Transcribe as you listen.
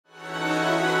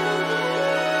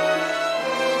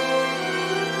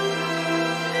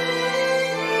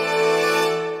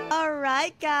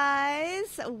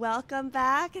guys. Welcome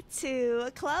back to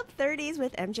Club 30s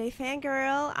with MJ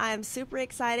Fangirl. I'm super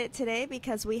excited today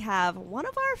because we have one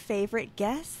of our favorite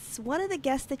guests, one of the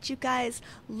guests that you guys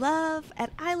love,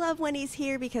 and I love when he's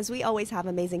here because we always have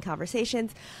amazing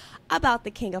conversations about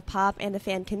the King of Pop and the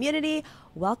fan community.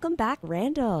 Welcome back,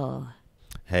 Randall.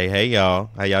 Hey, y'all.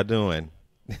 How y'all doing?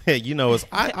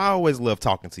 I always love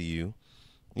talking to you.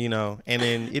 And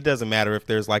then it doesn't matter if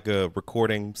there's like a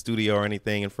recording studio or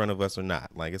anything in front of us or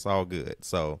not. Like, it's all good.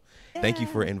 So Thank you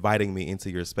for inviting me into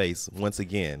your space once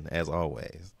again, as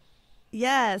always.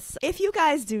 Yes. If you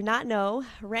guys do not know,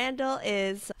 Randall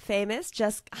is famous,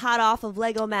 just hot off of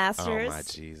Lego Masters. Oh, my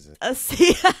Jesus.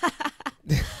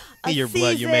 You're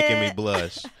making me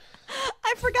blush.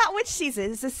 I forgot which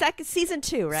season. It's the season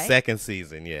 2, right? Second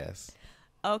season, yes.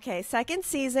 Okay, second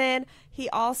season. He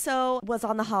also was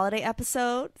on the holiday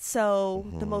episode. So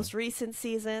the most recent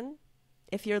season,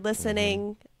 if you're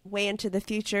listening way into the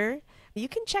future, you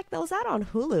can check those out on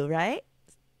Hulu, right?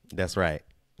 That's right.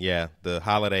 Yeah, the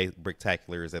holiday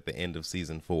Bricktacular is at the end of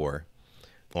season 4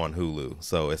 on Hulu.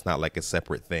 So it's not like a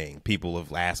separate thing. People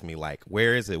have asked me like,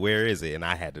 where is it? Where is it? And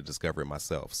I had to discover it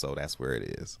myself. So that's where it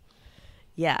is.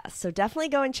 Yeah, so definitely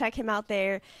go and check him out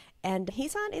there. And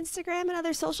he's on Instagram and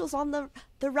other socials on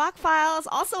the Rock Files,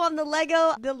 also on the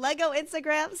Lego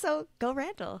Instagram. So go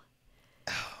Randall.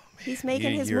 Oh, man. He's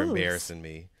making his You're moves. embarrassing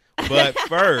me. But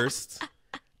first,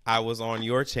 I was on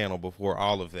your channel before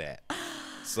all of that.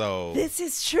 So this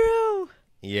is true.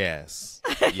 Yes.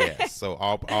 So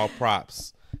all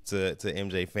props to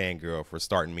MJ Fangirl for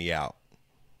starting me out.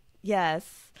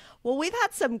 Yes. Well, we've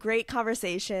had some great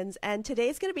conversations, and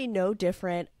today's going to be no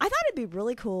different. I thought it'd be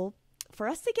really cool for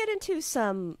us to get into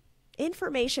some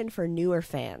information for newer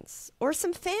fans or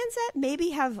some fans that maybe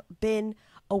have been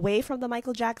away from the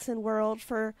Michael Jackson world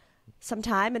for some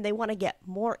time and they want to get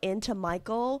more into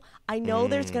Michael. I know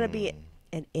there's going to be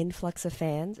an influx of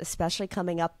fans, especially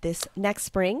coming up this next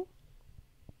spring.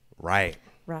 Right.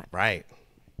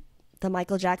 The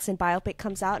Michael Jackson biopic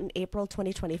comes out in April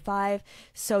 2025.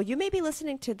 So you may be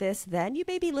listening to this then. You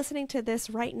may be listening to this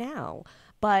right now.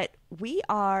 But we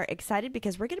are excited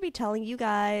because we're going to be telling you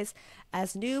guys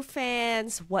as new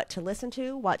fans what to listen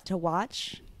to, what to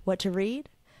watch, what to read,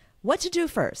 what to do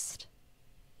first.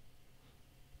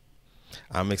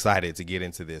 I'm excited to get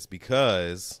into this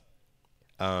because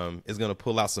it's going to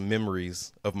pull out some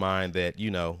memories of mine that,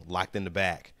 locked in the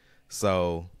back.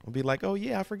 So I'll be like, oh,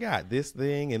 yeah, I forgot this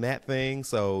thing and that thing.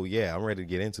 So, yeah, I'm ready to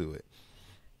get into it.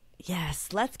 Yes,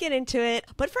 let's get into it.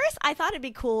 But first, I thought it'd be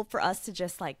cool for us to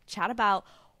just chat about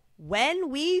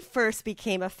when we first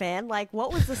became a fan. Like,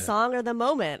 what was the song or the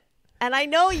moment? And I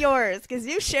know yours because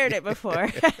you shared it before.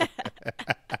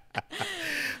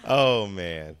 Oh,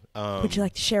 man. Would you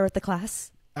like to share with the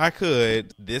class? I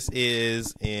could. This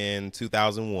is in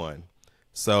 2001.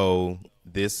 So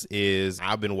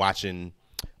I've been watching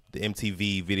the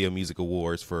MTV Video Music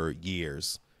Awards for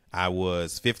years. I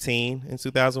was 15 in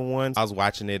 2001. I was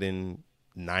watching it in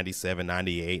 97,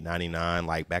 98, 99,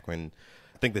 like back when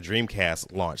I think the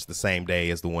Dreamcast launched the same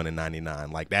day as the one in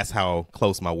 99. Like, that's how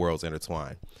close my worlds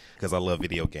intertwine because I love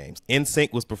video games.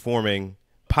 NSYNC was performing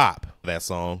Pop, that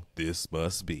song, This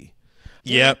Must Be.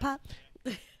 Yep. Pop.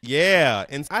 Yeah.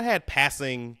 And I had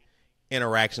passing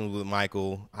interactions with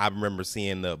Michael. I remember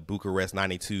seeing the Bucharest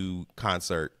 92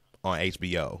 concert on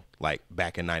HBO, like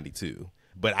back in 92.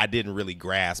 But I didn't really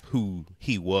grasp who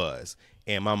he was.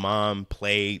 And my mom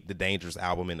played the Dangerous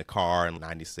album in the car in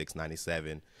 96,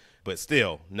 97. But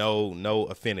still, no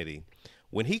affinity.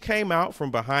 When he came out from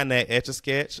behind that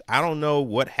Etch-a-Sketch, I don't know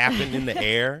what happened in the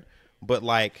air, but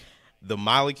like the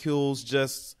molecules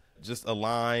just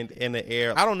aligned in the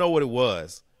air. I don't know what it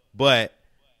was, but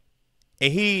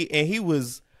and he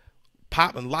was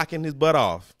popping, locking his butt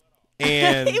off.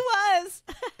 And he was.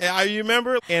 I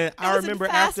remember, and I remember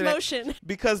after that motion.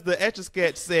 Because the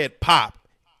Etch-a-Sketch said Pop,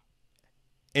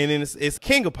 and then it's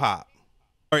King of Pop.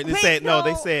 Or they said no.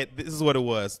 They said this is what it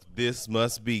was.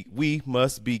 We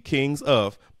must be kings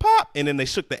of pop, and then they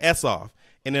shook the S off,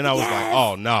 and then I was like,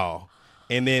 oh no,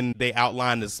 and then they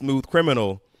outlined the Smooth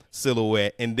Criminal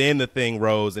silhouette, and then the thing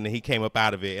rose, and then he came up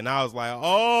out of it, and I was like,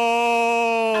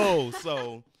 oh,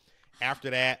 so.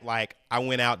 After that, like, I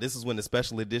went out. This is when the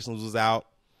special editions was out,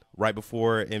 right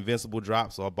before Invincible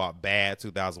dropped. So I bought Bad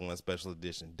 2001 special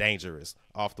edition, Dangerous,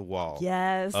 Off the Wall.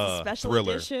 Yes, special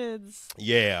Thriller. editions.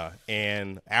 Yeah,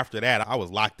 and after that, I was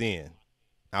locked in.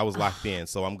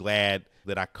 So I'm glad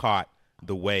that I caught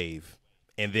the wave.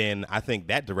 And then I think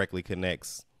that directly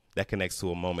connects to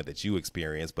a moment that you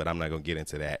experienced, but I'm not going to get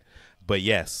into that. But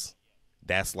yes,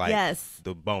 that's like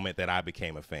the moment that I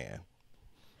became a fan.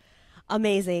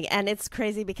 Amazing. And it's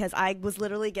crazy because I was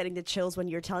literally getting the chills when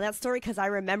you were telling that story because I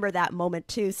remember that moment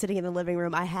too, sitting in the living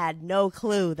room. I had no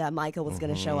clue that Michael was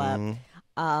going to show up.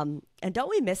 And don't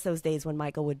we miss those days when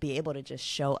Michael would be able to just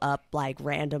show up like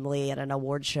randomly at an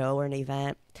award show or an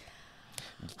event?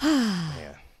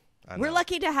 Yeah, We're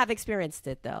lucky to have experienced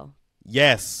it though.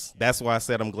 Yes, that's why I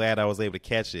said I'm glad I was able to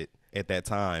catch it at that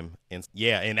time. And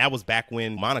yeah, and that was back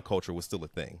when monoculture was still a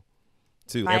thing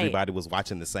too. Right. Everybody was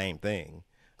watching the same thing.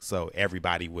 So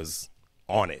everybody was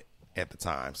on it at the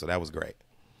time. So that was great.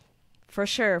 For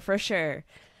sure, for sure.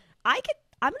 I'm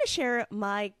going to share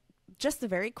just a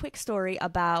very quick story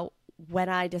about when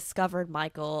I discovered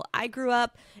Michael. I grew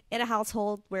up in a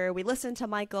household where we listened to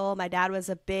Michael. My dad was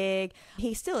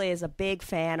he still is a big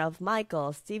fan of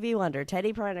Michael, Stevie Wonder,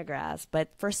 Teddy Pendergrass. But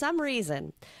for some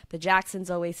reason, the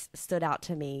Jacksons always stood out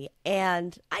to me.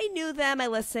 And I knew them, I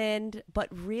listened. But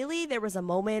really, there was a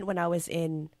moment when I was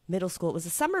in middle school. It was the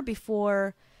summer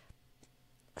before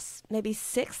maybe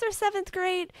 6th or 7th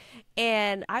grade.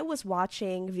 And I was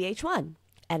watching VH1.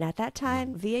 And at that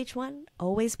time, VH1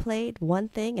 always played one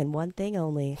thing and one thing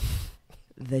only.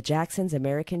 The Jacksons'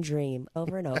 American Dream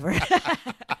over and over.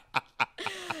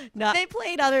 No, they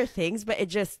played other things, but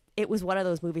it was one of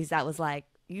those movies that was like,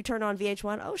 you turn on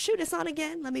VH1, oh shoot, it's on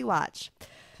again, let me watch.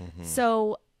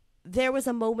 So there was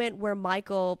a moment where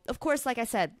Michael, of course, like I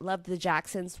said, loved the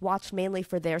Jacksons, watched mainly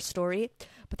for their story.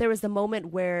 But there was the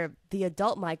moment where the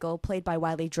adult Michael, played by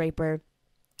Wiley Draper,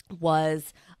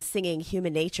 was singing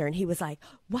Human Nature, and he was like,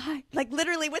 why? Like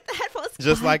literally with the headphones.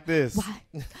 Just why? like this. Why?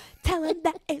 Tell him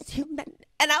that it's human.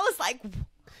 And I was like,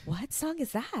 what song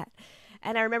is that?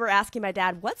 And I remember asking my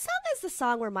dad, what song is the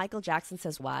song where Michael Jackson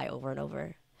says why over and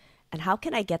over? And how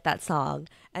can I get that song?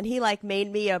 And he like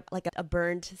made me a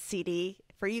burned CD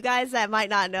for you guys that might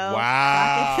not know.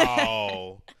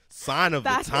 Wow. Sign of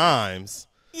the times.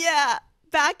 Yeah.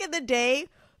 Back in the day,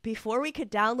 before we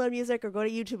could download music or go to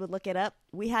YouTube and look it up,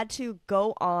 we had to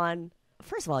go on.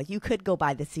 First of all, you could go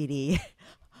buy the CD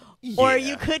or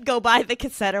you could go buy the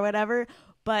cassette or whatever.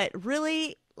 But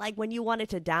really, like when you wanted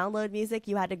to download music,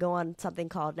 you had to go on something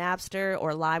called Napster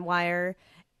or LimeWire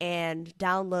and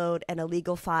download an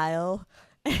illegal file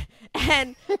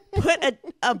and put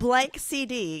a blank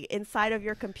CD inside of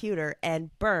your computer and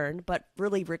burn, but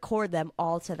really record them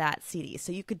all to that CD.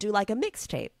 So you could do like a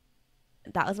mixtape.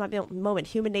 That was my moment.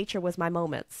 Human Nature was my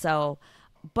moment. So,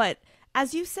 but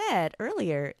as you said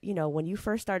earlier, you know, when you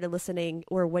first started listening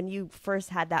or when you first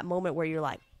had that moment where you're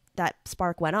like, that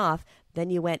spark went off,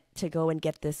 then you went to go and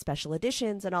get the special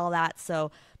editions and all that. So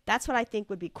that's what I think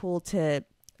would be cool to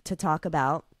talk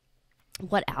about.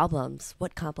 What albums,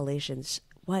 what compilations,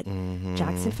 what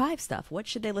Jackson 5 stuff, what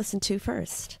should they listen to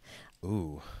first?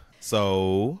 Ooh.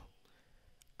 So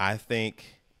I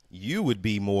think you would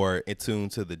be more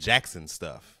attuned to the Jackson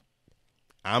stuff.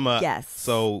 Yes.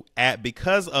 So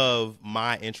because of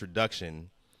my introduction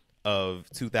of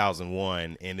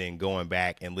 2001 and then going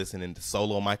back and listening to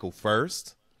solo Michael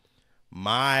first,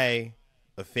 my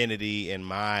affinity and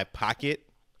my pocket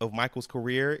of Michael's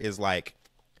career is like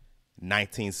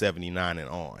 1979 and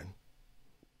on.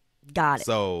 Got it.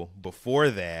 So before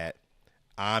that,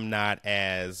 I'm not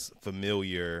as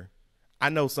familiar. I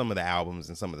know some of the albums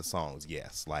and some of the songs,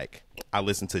 yes. Like, I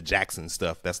listen to Jackson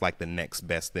stuff. That's like the next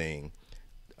best thing,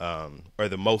 or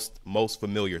the most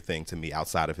familiar thing to me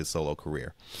outside of his solo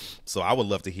career. So I would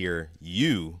love to hear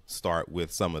you start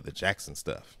with some of the Jackson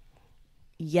stuff.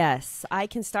 Yes, I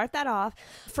can start that off.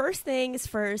 First things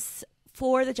first,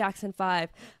 for the Jackson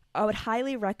 5, I would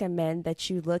highly recommend that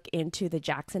you look into the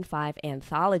Jackson 5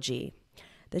 anthology.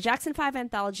 The Jackson 5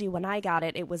 anthology, when I got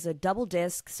it, it was a double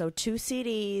disc, so 2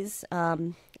 CDs.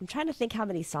 I'm trying to think how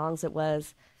many songs it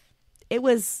was. It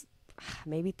was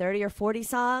maybe 30 or 40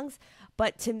 songs,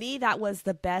 but to me, that was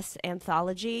the best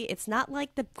anthology. It's not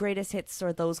like the greatest hits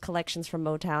or those collections from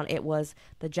Motown. It was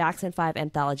the Jackson 5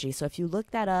 anthology. So if you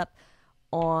look that up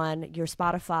on your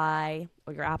Spotify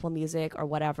or your Apple Music or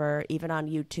whatever, even on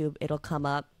YouTube, it'll come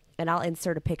up. And I'll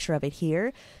insert a picture of it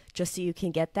here just so you can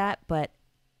get that. But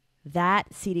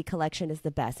that CD collection is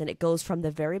the best. And it goes from the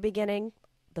very beginning,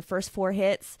 the first 4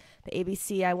 hits, the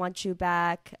ABC, I Want You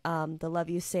Back, the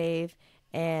Love You Save,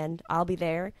 and I'll Be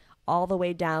There, all the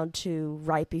way down to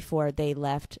right before they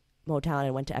left Motown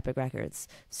and went to Epic Records.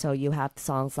 So you have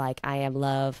songs like I Am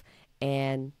Love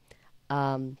and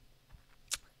I'm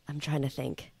trying to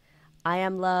think. I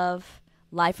Am Love,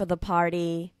 Life of the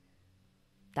Party,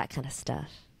 that kind of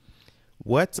stuff.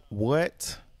 What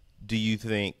do you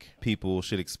think people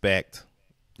should expect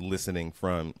listening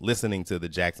to the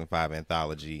Jackson 5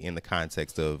 anthology in the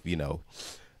context of, you know,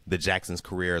 the Jackson's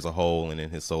career as a whole and in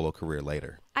his solo career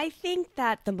later? I think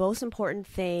that the most important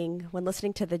thing when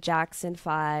listening to the Jackson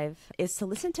 5 is to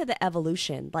listen to the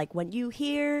evolution. Like when you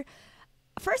hear,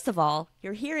 first of all,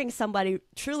 you're hearing somebody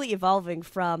truly evolving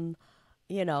from,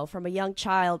 you know, from a young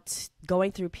child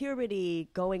going through puberty,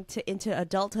 going to into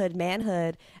adulthood,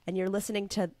 manhood, and you're listening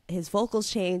to his vocals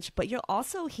change, but you'll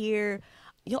also hear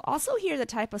the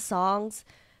type of songs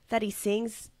that he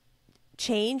sings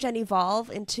change and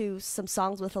evolve into some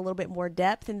songs with a little bit more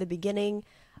depth. In the beginning,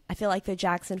 I feel like the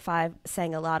Jackson 5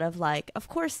 sang a lot of, like, of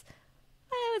course,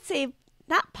 I would say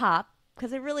not pop,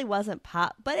 because it really wasn't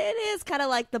pop, but it is kind of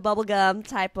like the bubblegum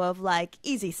type of, like,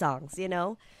 easy songs, you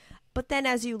know? But then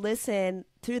as you listen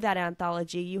through that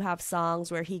anthology, you have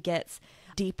songs where he gets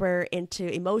deeper into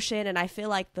emotion, and I feel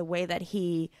like the way that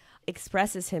he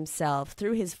expresses himself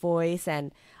through his voice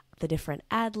and the different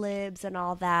ad-libs and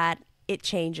all that, it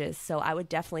changes. So I would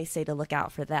definitely say to look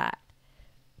out for that.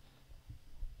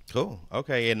 Cool.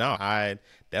 Okay. Yeah, no,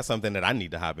 that's something that I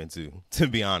need to hop into, to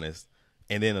be honest.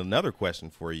 And then another question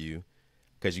for you,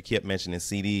 because you kept mentioning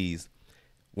CDs.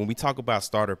 When we talk about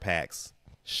starter packs,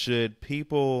 should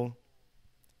people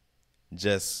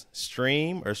just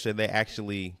stream, or should they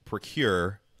actually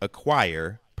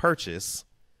acquire, purchase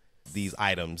these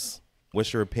items?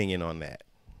 What's your opinion on that?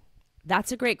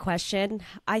 That's a great question.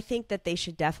 I think that they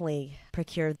should definitely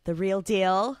procure the real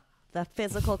deal, the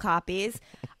physical copies.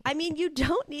 I mean, you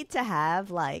don't need to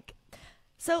have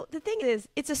so the thing is,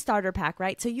 it's a starter pack,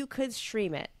 right? So you could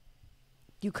stream it.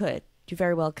 You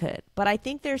very well could. But I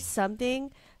think there's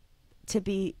something to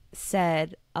be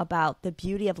said about the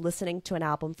beauty of listening to an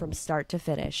album from start to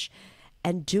finish.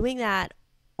 And doing that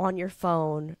on your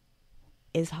phone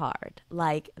is hard.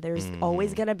 Like, there's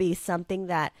always going to be something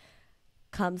that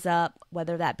comes up,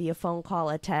 whether that be a phone call,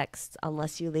 a text,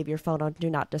 unless you leave your phone on Do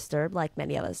Not Disturb, like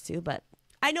many of us do. But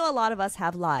I know a lot of us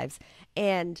have lives,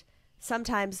 and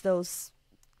sometimes the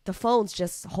phones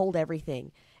just hold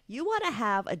everything. You want to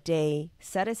have a day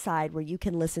set aside where you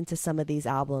can listen to some of these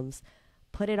albums.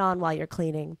 Put it on while you're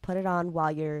cleaning. Put it on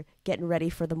while you're getting ready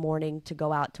for the morning to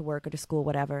go out to work or to school,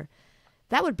 whatever.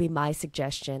 That would be my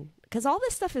suggestion, because all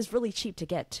this stuff is really cheap to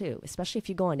get too, especially if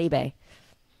you go on eBay.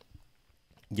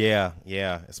 Yeah,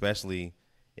 especially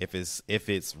if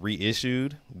it's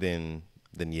reissued, then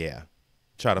yeah.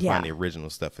 Try to find the original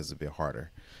stuff is a bit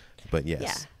harder. But yes.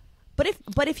 Yeah.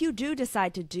 But if you do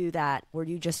decide to do that, where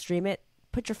you just stream it,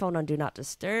 put your phone on Do Not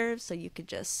Disturb, so you could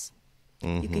just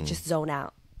zone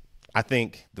out. I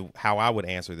think how I would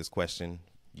answer this question,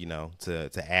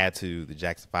 to add to the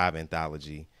Jackson 5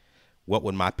 anthology, what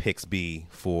would my picks be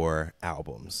for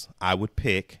albums? I would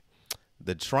pick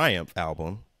the Triumph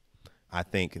album. I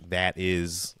think that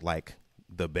is like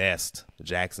the best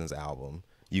Jackson's album.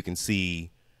 You can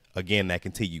see, again, that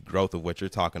continued growth of what you're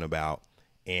talking about,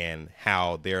 and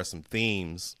how there are some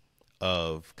themes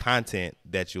of content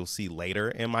that you'll see later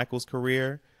in Michael's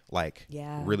career,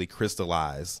 really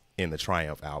crystallize in the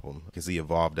Triumph album, because he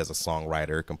evolved as a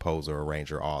songwriter, composer,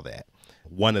 arranger, all that.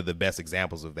 One of the best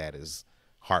examples of that is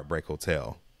Heartbreak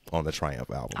Hotel on the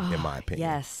Triumph album, in my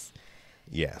opinion.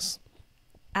 Yes.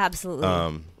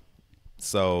 Absolutely.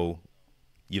 So,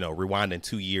 rewinding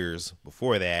 2 years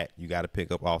before that, you got to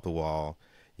pick up Off the Wall.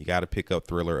 You got to pick up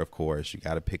Thriller, of course. You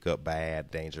got to pick up Bad,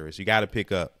 Dangerous. You got to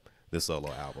pick up the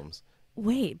solo albums.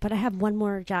 Wait, but I have one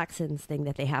more Jackson's thing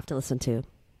that they have to listen to.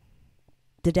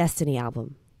 The Destiny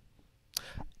album.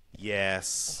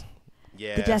 Yes.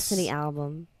 The Destiny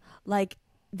album. Like,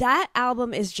 that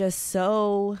album is just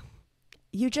so...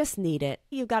 You just need it.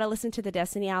 You've got to listen to the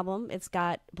Destiny album. It's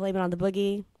got Blame It on the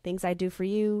Boogie, Things I Do for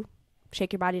You,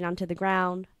 Shake Your Body Down to the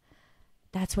Ground.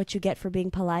 That's What You Get for Being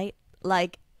Polite.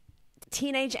 Like,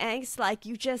 Teenage Angst, like,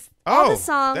 you just... all the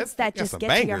songs that just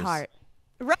get to your heart.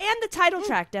 Right, and the title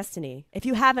track, Destiny. If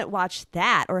you haven't watched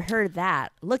that or heard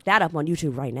that, look that up on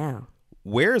YouTube right now.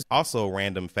 Where's also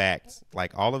random facts,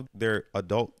 like all of their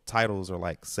adult titles are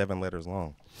like 7 letters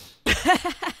long,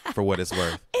 for what it's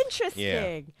worth. Interesting.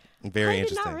 Yeah. Very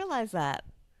interesting. I did not realize that.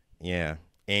 Yeah.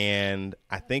 And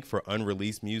I think for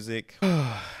unreleased music,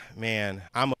 man,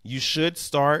 you should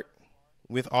start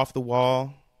with Off the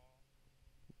Wall.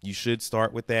 You should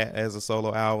start with that as a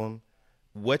solo album.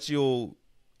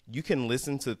 You can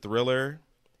listen to Thriller,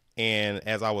 and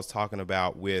as I was talking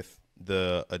about with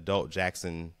the adult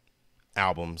Jackson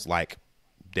albums like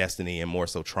Destiny and more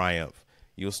so Triumph,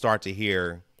 you'll start to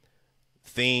hear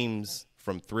themes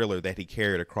from Thriller that he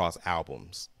carried across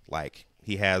albums. Like,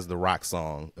 he has the rock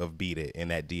song of Beat It,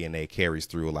 and that DNA carries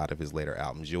through a lot of his later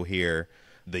albums. You'll hear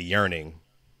the yearning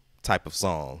type of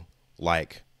song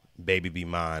like Baby Be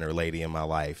Mine or Lady in My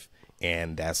Life,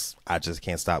 and that's I Just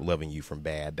Can't Stop Loving You from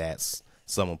Bad. That's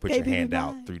Someone Put Your Hand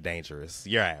Out through Dangerous.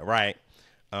 Yeah, right.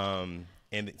 And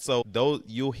so those,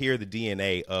 you'll hear the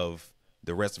DNA of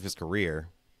the rest of his career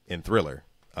in Thriller,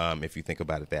 if you think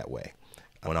about it that way.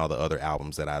 On all the other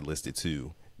albums that I listed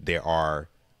too, there are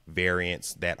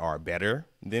variants that are better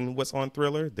than what's on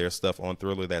Thriller. There's stuff on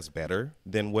Thriller that's better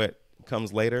than what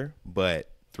comes later, but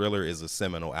Thriller is a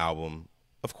seminal album,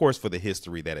 of course, for the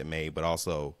history that it made, but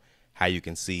also how you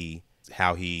can see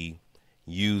how he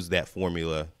used that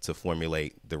formula to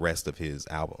formulate the rest of his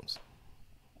albums.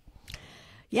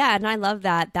 Yeah, and I love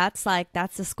that. That's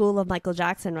the school of Michael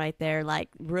Jackson right there, like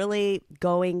really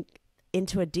going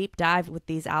into a deep dive with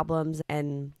these albums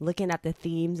and looking at the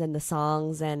themes and the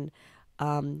songs, and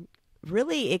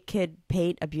really it could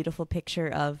paint a beautiful picture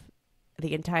of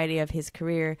the entirety of his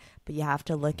career, but you have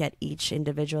to look at each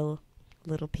individual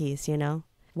little piece, you know?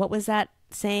 What was that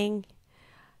saying?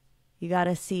 You got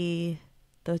to see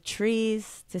the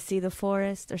trees to see the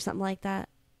forest, or something like that?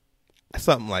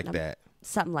 Something like that.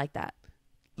 Something like that.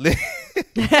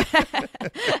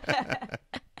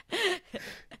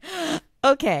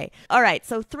 Okay. All right.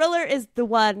 So Thriller is the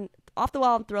one, off the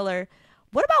wall in Thriller.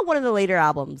 What about one of the later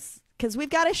albums? Because we've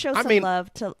got to show some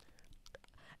love to...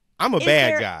 I'm a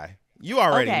bad guy. You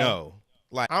already know.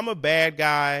 Like, I'm a bad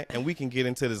guy, and we can get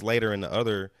into this later in the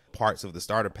other parts of the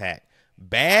starter pack.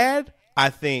 Bad, I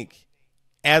think,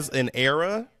 as an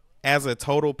era, as a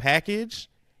total package,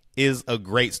 is a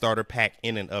great starter pack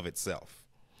in and of itself.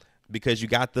 Because you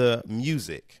got the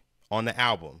music on the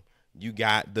album. You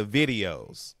got the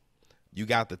videos. You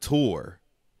got the tour.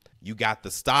 You got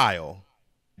the style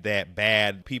that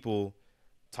Bad people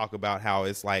talk about, how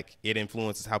it's like it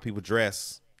influences how people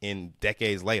dress in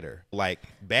decades later. Like,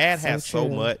 Bad has so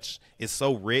much. It's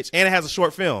so rich. And it has a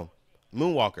short film,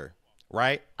 Moonwalker,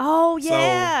 right? Oh,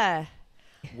 yeah.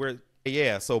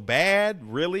 So Bad,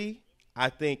 really, I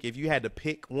think if you had to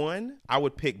pick one, I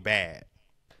would pick Bad.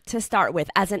 To start with,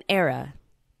 as an era.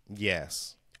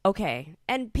 Yes. Okay.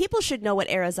 And people should know what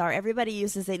eras are. Everybody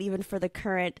uses it even for the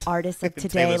current artists of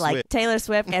today, like Taylor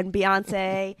Swift and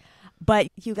Beyonce. But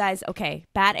you guys, okay,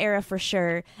 Bad era for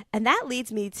sure. And that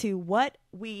leads me to what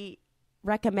we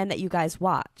recommend that you guys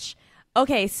watch.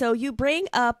 Okay, so you bring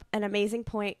up an amazing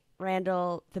point,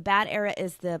 Randall. The Bad era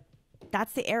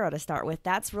that's the era to start with.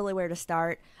 That's really where to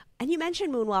start. And you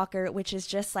mentioned Moonwalker, which is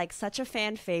just like such a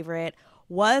fan favorite.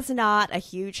 Was not a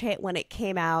huge hit when it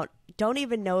came out. Don't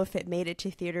even know if it made it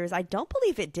to theaters. I don't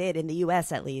believe it did, in the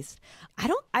US at least.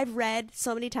 I've read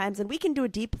so many times, and we can do a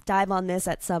deep dive on this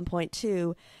at some point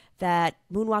too, that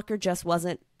Moonwalker just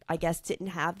wasn't, I guess, didn't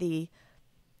have the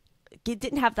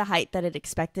height that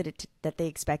they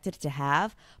expected it to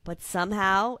have, but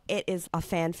somehow it is a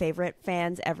fan favorite.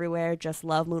 Fans everywhere just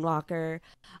love Moonwalker.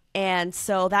 And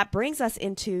so that brings us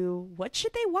into, what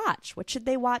should they watch? What should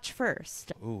they watch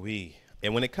first? Ooh-wee.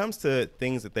 And when it comes to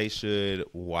things that they should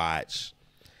watch,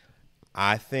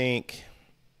 I think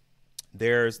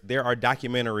there are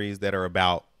documentaries that are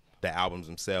about the albums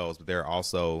themselves, but there are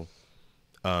also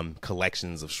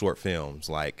collections of short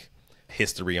films, like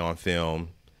History on Film.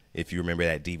 If you remember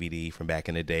that DVD from back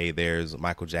in the day, there's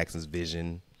Michael Jackson's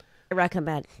Vision. I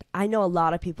recommend. I know a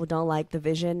lot of people don't like the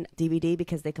Vision DVD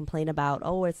because they complain about,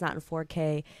 it's not in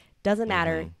 4K. Doesn't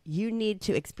matter. You need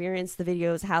to experience the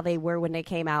videos how they were when they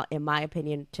came out, in my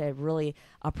opinion, to really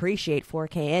appreciate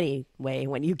 4K anyway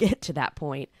when you get to that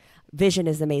point. Vision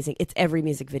is amazing. It's every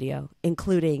music video,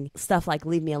 including stuff like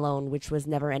Leave Me Alone, which was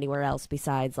never anywhere else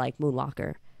besides like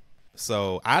Moonwalker.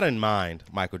 So I didn't mind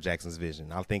Michael Jackson's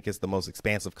Vision. I think it's the most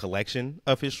expansive collection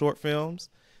of his short films.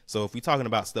 So if we're talking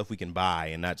about stuff we can buy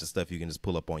and not just stuff you can just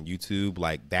pull up on YouTube,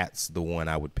 like, that's the one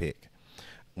I would pick.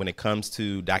 When it comes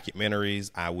to documentaries,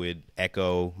 I would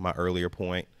echo my earlier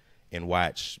point and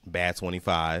watch Bad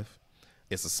 25.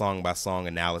 It's a song-by-song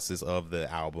analysis of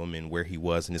the album and where he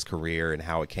was in his career and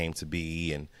how it came to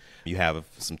be. And you have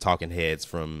some talking heads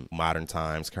from modern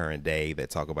times, current day, that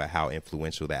talk about how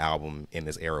influential the album in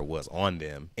this era was on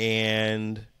them.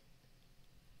 And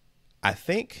I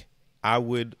think I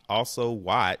would also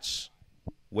watch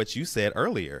what you said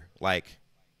earlier, like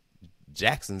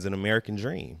Jackson's An American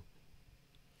Dream.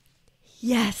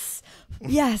 Yes.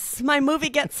 Yes. My movie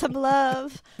gets some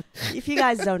love. If you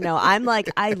guys don't know,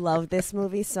 I love this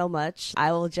movie so much.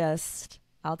 I'll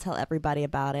tell everybody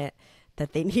about it,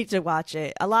 that they need to watch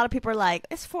it. A lot of people are like,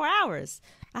 it's 4 hours.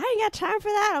 I ain't got time for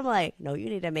that. I'm like, no, you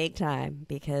need to make time,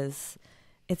 because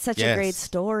it's such a great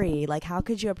story. Like, how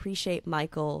could you appreciate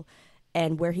Michael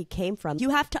and where he came from? You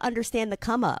have to understand the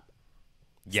come up.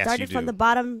 Yes, Started from the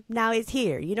bottom, now he's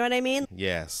here. You know what I mean?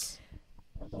 Yes.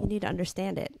 You need to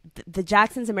understand it. The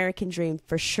Jackson's American Dream,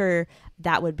 for sure,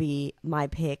 that would be my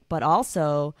pick. But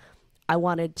also, I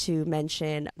wanted to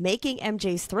mention Making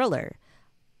MJ's Thriller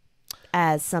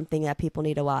as something that people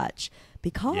need to watch,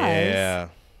 because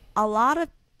a lot of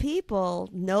people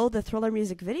know the Thriller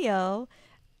music video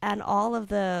and all of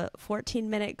the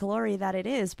 14-minute glory that it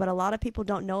is, but a lot of people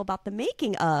don't know about the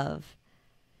making of.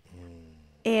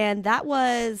 And that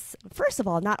was, first of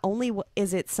all, not only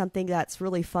is it something that's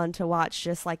really fun to watch,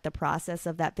 just like the process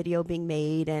of that video being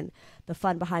made and the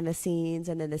fun behind the scenes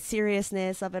and then the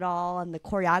seriousness of it all and the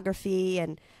choreography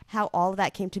and how all of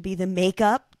that came to be, the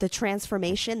makeup, the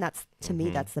transformation. That's, to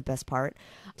me, that's the best part,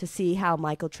 to see how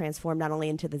Michael transformed not only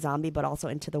into the zombie, but also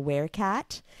into the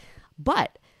werecat.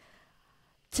 But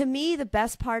to me, the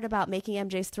best part about Making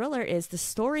MJ's Thriller is the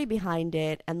story behind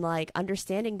it and like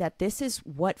understanding that this is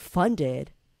what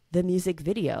funded the music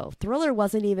video. Thriller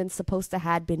wasn't even supposed to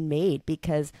have been made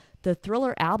because the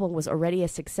Thriller album was already a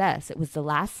success. It was the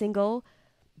last single.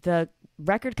 The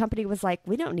record company was like,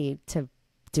 we don't need to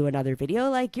do another video.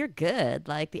 Like, you're good.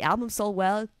 Like, the album sold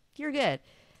well. You're good.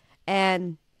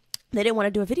 And they didn't want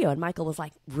to do a video, and Michael was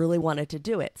like, really wanted to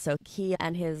do it. So he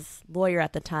and his lawyer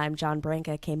at the time, John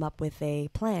Branca, came up with a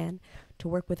plan to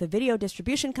work with a video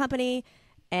distribution company,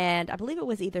 and I believe it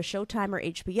was either Showtime or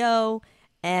HBO,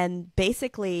 and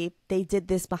basically they did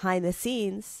this behind the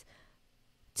scenes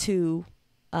to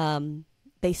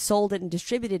they sold it and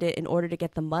distributed it in order to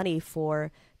get the money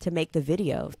to make the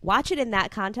video. Watch it in that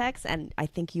context, and I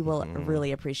think you will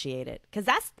really appreciate it, because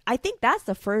I think that's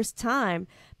the first time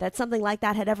that something like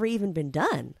that had ever even been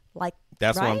done. Like,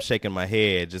 that's right? why I'm shaking my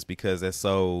head, just because that's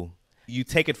so, you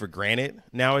take it for granted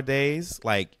nowadays.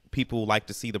 Like, people like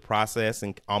to see the process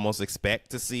and almost expect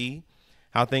to see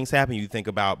how things happen. You think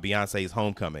about Beyonce's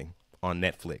Homecoming on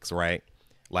Netflix, right?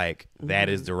 Like, that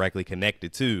is directly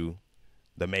connected to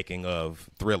the making of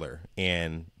Thriller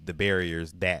and the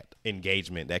barriers that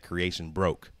engagement, that creation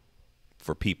broke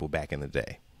for people back in the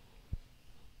day.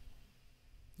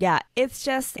 Yeah, it's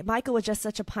just, Michael was just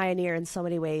such a pioneer in so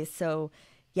many ways. So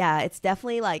yeah, it's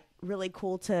definitely like really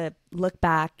cool to look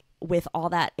back with all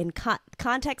that in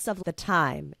context of the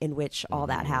time in which all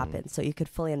that happened. So you could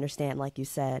fully understand, like you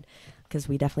said, because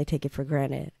we definitely take it for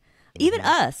granted. Even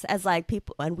us as like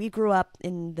people, and we grew up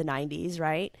in the 90s,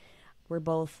 right? We're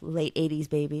both late 80s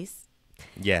babies.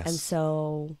 Yes. And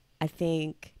so I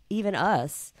think even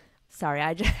us, sorry,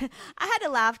 I had to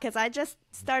laugh because I just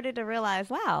started to realize,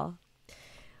 wow,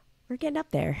 we're getting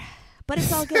up there. But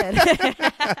it's all good.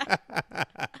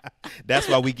 That's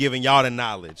why we giving y'all the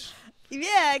knowledge.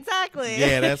 Yeah, exactly.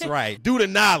 Yeah, that's right. Do the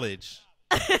knowledge.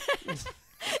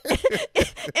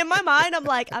 In my mind, I'm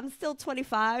like, I'm still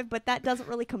 25, but that doesn't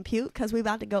really compute because we're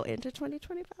about to go into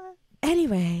 2025.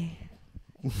 Anyway,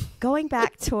 going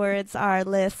back towards our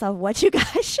list of what you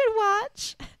guys should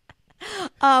watch.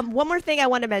 One more thing I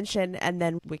want to mention, and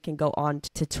then we can go on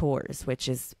to tours, which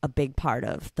is a big part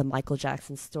of the Michael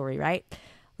Jackson story, right?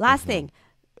 Last thing,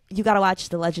 you got to watch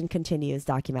The Legend Continues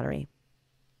documentary.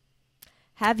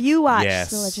 Have you watched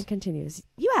The Legend Continues?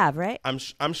 You have, right? I'm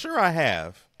sure I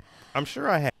have.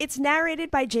 It's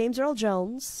narrated by James Earl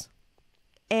Jones,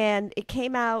 and it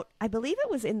came out, I believe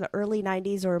it was in the early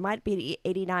 90s, or it might be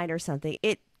 89 or something.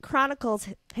 It chronicles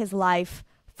his life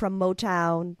from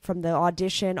Motown, from the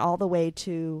audition all the way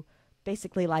to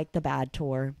basically like the Bad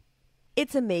Tour.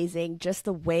 It's amazing, just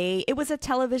the way, it was a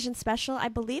television special. I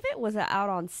believe it was out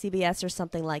on CBS or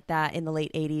something like that in the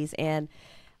late 80s, and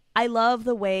I love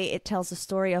the way it tells the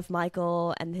story of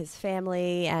Michael and his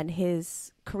family and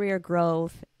his career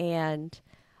growth and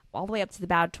all the way up to the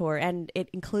Bad Tour. And it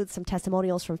includes some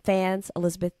testimonials from fans.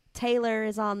 Elizabeth Taylor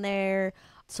is on there.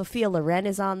 Sophia Loren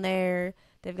is on there.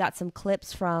 They've got some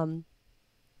clips from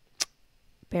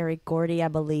Berry Gordy, I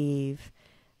believe.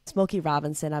 Smokey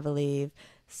Robinson, I believe.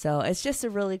 So it's just a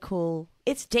really cool,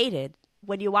 it's dated.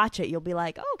 When you watch it, you'll be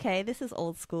like, oh, okay, this is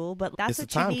old school, but that's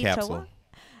it's what a time you need capsule. to watch.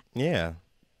 Yeah.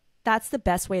 That's the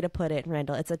best way to put it,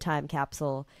 Randall. It's a time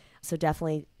capsule. So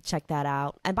definitely check that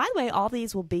out. And by the way, all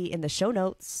these will be in the show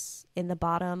notes in the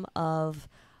bottom of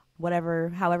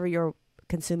however you're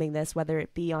consuming this, whether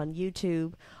it be on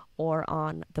YouTube or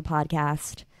on the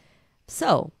podcast.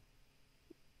 So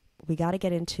we got to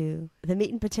get into the meat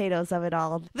and potatoes of it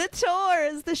all. The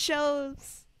tours, the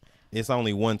shows. It's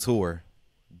only one tour.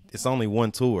 It's only one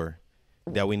tour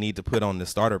that we need to put on the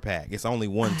starter pack. It's only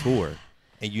one tour.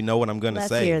 And you know what I'm going to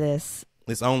say. Let's hear this.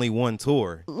 It's only one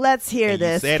tour. Let's hear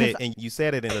this. You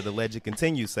said it in the Legend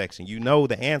Continues section. You know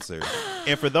the answer.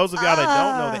 And for those of y'all that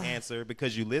don't know the answer,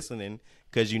 because you're listening,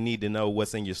 because you need to know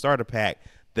what's in your starter pack,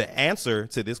 the answer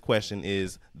to this question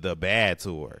is the Bad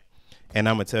Tour. And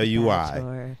I'm going to tell you why.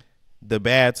 Tour. The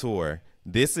Bad Tour.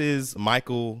 This is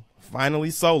Michael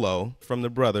finally solo from the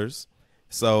brothers,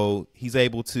 So he's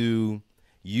able to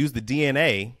use the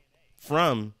DNA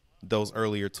from those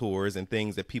earlier tours and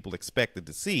things that people expected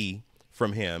to see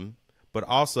from him, but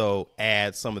also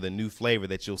add some of the new flavor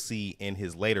that you'll see in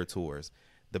his later tours.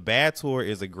 The Bad Tour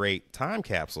is a great time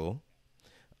capsule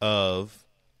of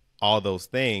all those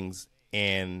things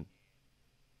and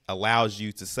allows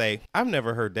you to say, I've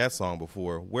never heard that song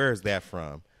before. Where is that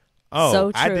from? Oh,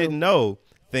 So I true. didn't know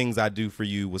Things I Do For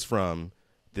You was from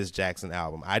this Jackson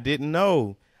album. I didn't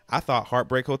know. I thought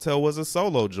Heartbreak Hotel was a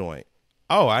solo joint.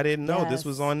 Oh, I didn't know this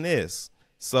was on this.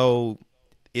 So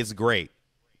it's great.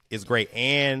 It's great.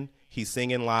 And he's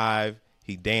singing live.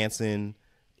 He dancing.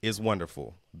 It's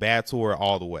wonderful. Bad Tour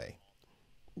all the way.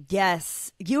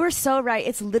 Yes, you are so right.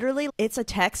 It's a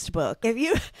textbook. If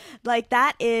you like,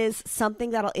 that is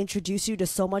something that'll introduce you to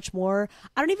so much more.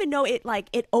 I don't even know it, like,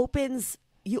 it opens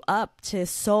you up to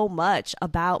so much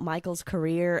about Michael's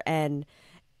career. And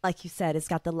like you said, it's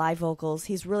got the live vocals.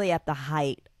 He's really at the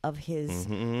height of his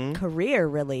career,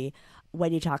 really,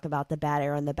 when you talk about the Bad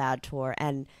Era and the Bad Tour.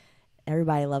 And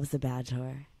everybody loves the Bad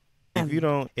Tour.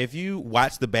 If you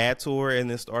watch the Bad Tour in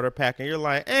this starter pack and you're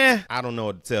like, I don't know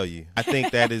what to tell you. I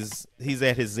think he's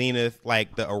at his zenith.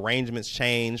 Like, the arrangements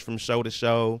change from show to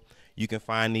show. You can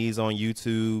find these on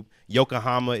YouTube.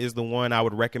 Yokohama is the one I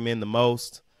would recommend the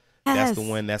most. Yes. That's the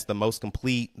one that's the most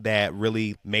complete, that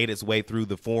really made its way through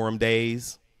the forum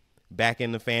days back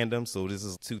in the fandom. So this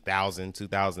is 2000,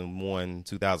 2001,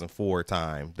 2004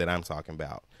 time that I'm talking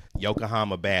about.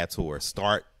 Yokohama Bad Tour.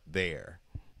 Start there.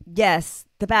 Yes,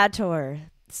 the Bad Tour.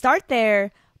 Start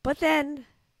there, but then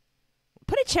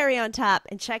put a cherry on top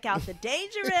and check out the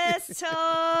Dangerous Tour.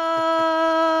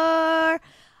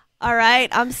 All right,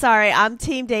 I'm sorry. I'm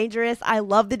Team Dangerous. I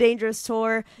love the Dangerous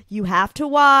Tour. You have to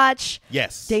watch.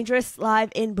 Yes. Dangerous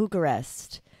live in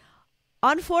Bucharest.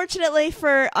 Unfortunately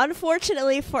for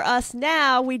us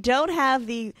now, we don't have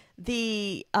the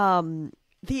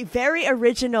very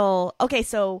original. Okay,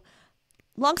 so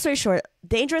long story short,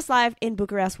 Dangerous Live in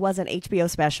Bucharest was an HBO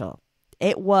special.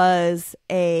 It was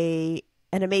an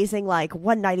amazing, like,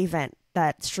 one-night event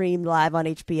that streamed live on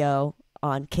HBO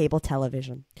on cable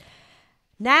television.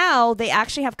 Now they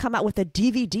actually have come out with a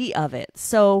DVD of it.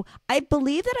 So I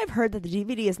believe that I've heard that the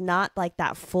DVD is not like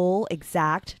that full,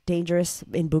 exact Dangerous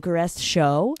in Bucharest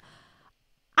show.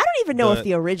 I don't even know if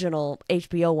the original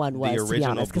HBO one was, to be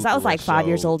honest, because I was like 5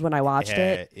 years old when I watched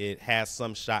it. It has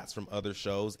some shots from other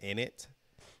shows in it.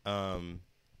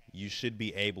 You should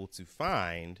be able to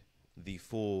find the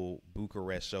full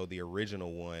Bucharest show, the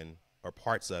original one, or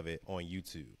parts of it, on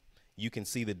YouTube. You can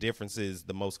see the differences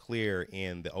the most clear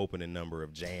in the opening number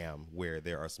of Jam, where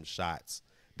there are some shots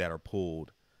that are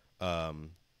pulled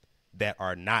that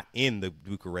are not in the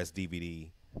Bucharest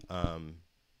DVD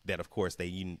that, of course,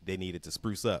 they needed to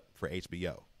spruce up for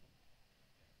HBO.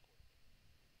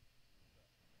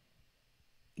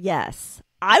 Yes.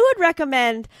 I would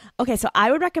recommend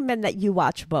that you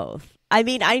watch both. I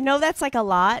mean, I know that's like a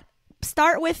lot.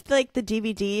 Start with like the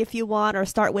DVD if you want, or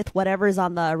start with whatever's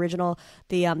on the original,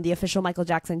 the official Michael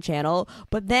Jackson channel,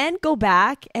 but then go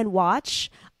back and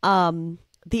watch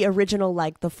the original,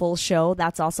 like the full show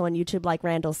that's also on YouTube, like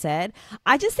Randall said.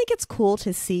 I just think it's cool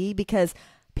to see, because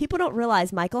people don't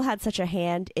realize Michael had such a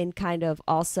hand in kind of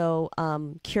also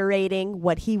curating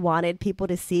what he wanted people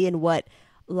to see, and what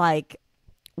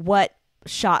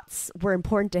shots were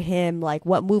important to him, like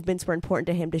what movements were important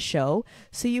to him to show.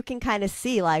 So you can kind of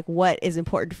see like what is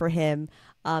important for him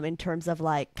in terms of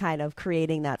like kind of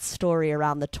creating that story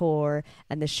around the tour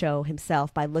and the show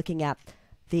himself by looking at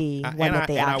the one that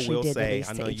they actually did release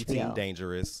to HBO. I know you Team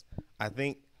Dangerous. I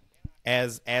think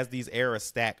as these eras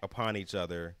stack upon each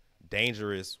other,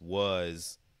 Dangerous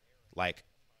was like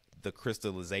the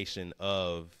crystallization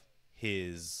of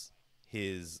his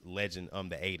legend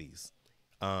the 80s.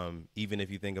 Even if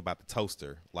you think about the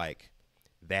toaster, like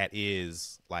that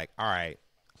is like, all right,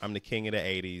 I'm the king of the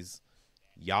 80s.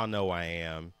 Y'all know I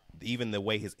am. Even the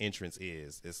way his entrance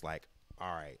is, it's like,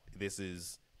 all right, this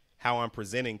is how I'm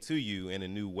presenting to you in a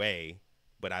new way,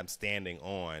 but I'm standing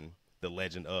on the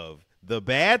legend of the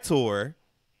Bad Tour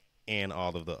and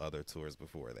all of the other tours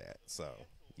before that. So,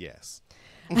 yes.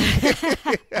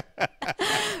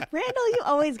 Randall, you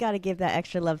always got to give that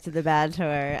extra love to the Bad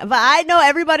Tour. But I know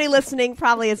everybody listening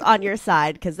probably is on your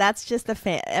side, because that's just a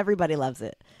fan. Everybody loves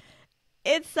it.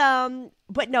 It's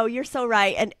but no, you're so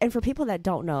right. And for people that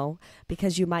don't know,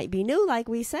 because you might be new, like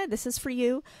we said, this is for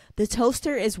you. The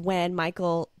toaster is when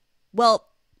Michael, well,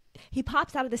 he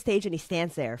pops out of the stage and he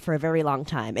stands there for a very long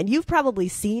time. And you've probably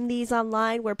seen these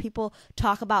online where people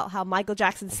talk about how Michael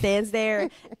Jackson stands there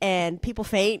and people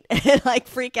faint and like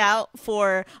freak out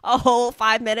for a whole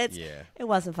 5 minutes. Yeah. It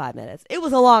wasn't 5 minutes. It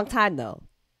was a long time though.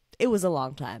 It was a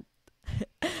long time.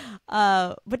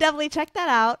 But definitely check that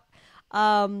out.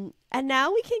 And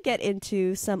now we can get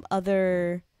into some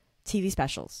other TV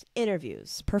specials,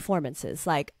 interviews, performances,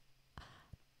 like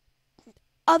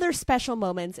other special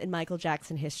moments in Michael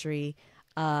Jackson history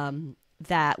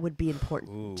that would be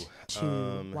important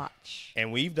to watch.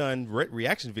 And we've done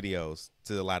reaction videos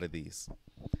to a lot of these.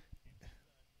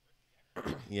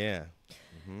 Yeah.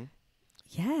 Mm-hmm.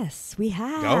 Yes, we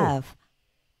have. Go.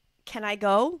 Can I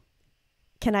go?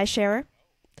 Can I share?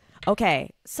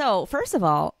 Okay. So first of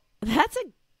all, that's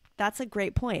a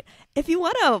great point. If you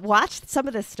want to watch some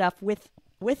of this stuff with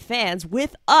fans,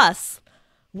 with us,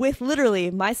 with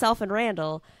literally myself and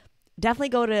Randall, definitely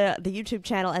go to the YouTube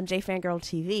channel MJFANGIRL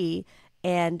TV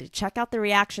and check out the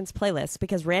reactions playlist,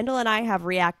 because Randall and I have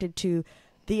reacted to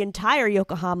the entire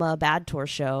Yokohama Bad Tour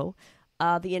show,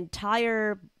 the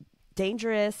entire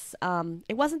Dangerous.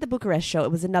 It wasn't the Bucharest show;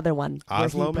 it was another one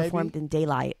Oslo, where he performed maybe? in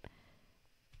daylight.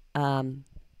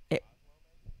 It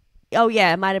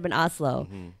might have been Oslo.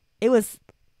 Mm-hmm. It was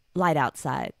light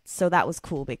outside, so that was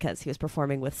cool because he was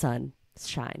performing with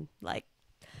sunshine. Like,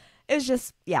 it was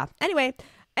just, yeah. Anyway,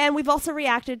 and we've also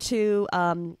reacted to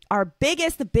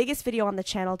the biggest video on the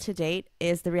channel to date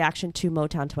is the reaction to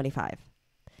Motown 25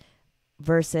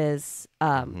 versus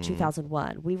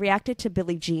 2001. We reacted to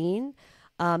Billie Jean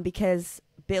because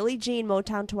Billie Jean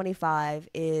Motown 25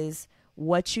 is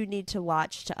what you need to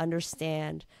watch to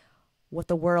understand what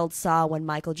the world saw when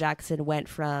Michael Jackson went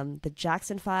from the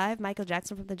Jackson 5, Michael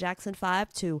Jackson from the Jackson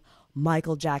 5, to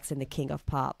Michael Jackson, the King of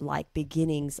Pop, like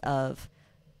beginnings of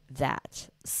that.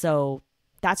 So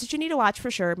that's what you need to watch for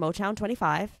sure. Motown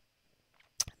 25,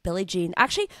 Billie Jean.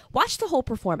 Actually, watch the whole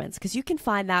performance because you can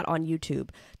find that on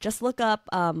YouTube. Just look up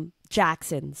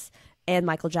Jacksons and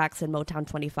Michael Jackson Motown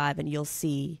 25 and you'll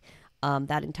see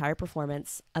that entire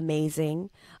performance.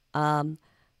 Amazing.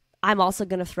 I'm also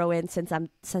going to throw in, since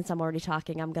I'm already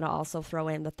talking, I'm going to also throw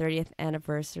in the 30th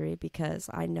anniversary, because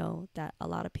I know that a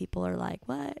lot of people are like,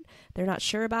 what? They're not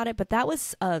sure about it. But that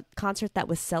was a concert that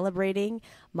was celebrating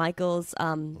Michael's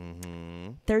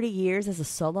 30 years as a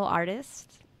solo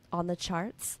artist on the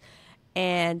charts.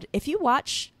 And if you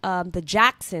watch the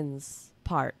Jacksons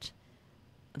part,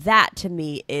 that to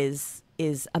me is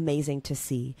amazing to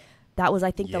see. That was,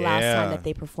 I think, the last time that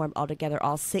they performed all together,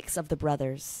 all 6 of the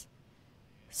brothers.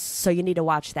 So you need to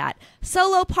watch that.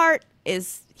 Solo part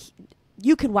is,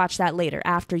 you can watch that later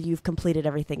after you've completed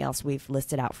everything else we've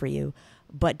listed out for you.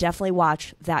 But definitely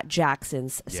watch that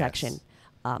Jacksons section.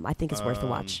 I think it's worth a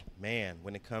watch. Man,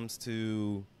 when it comes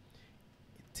to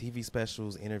TV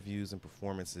specials, interviews, and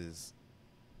performances,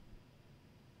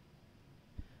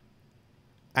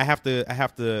 I have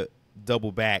to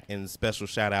double back and special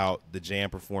shout out the Jam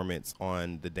performance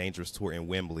on the Dangerous Tour in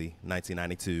Wembley,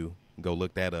 1992. Go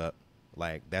look that up.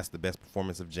 Like, that's the best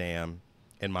performance of Jam,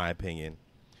 in my opinion.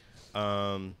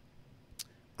 I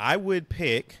would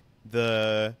pick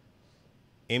the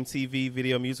MTV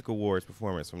Video Music Awards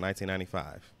performance from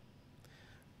 1995.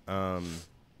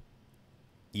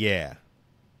 Yeah.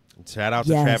 Shout out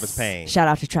to Travis Payne. Shout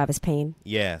out to Travis Payne.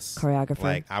 Yes. Choreographer.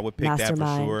 Like, I would pick Mastermind.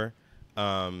 that for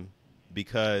sure.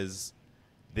 Because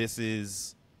this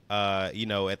is, at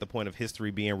the point of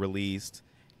history being released,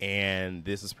 and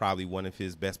this is probably one of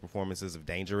his best performances of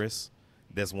Dangerous.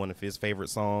 That's one of his favorite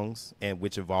songs, and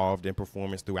which evolved in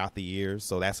performance throughout the years.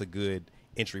 So that's a good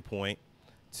entry point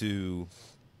to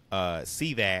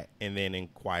see that and then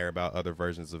inquire about other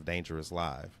versions of Dangerous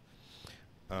live.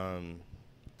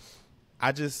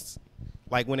 I just,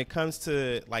 like, when it comes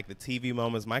to, like, the TV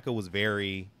moments, Michael was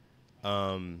very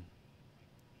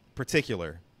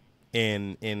particular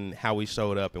in how he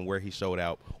showed up and where he showed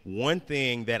out. One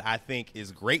thing that I think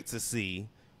is great to see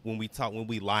when we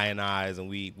lionize and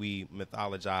we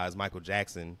mythologize Michael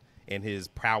Jackson and his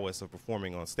prowess of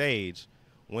performing on stage,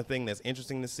 one thing that's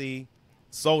interesting to see,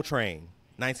 Soul Train,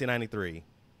 1993,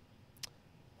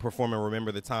 performing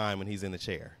Remember the Time when he's in the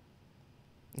chair.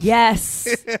 Yes.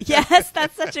 Yes,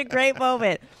 that's such a great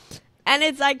moment. And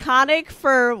it's iconic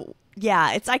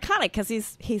it's iconic because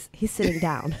he's sitting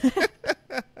down.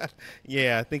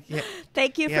 Yeah, I think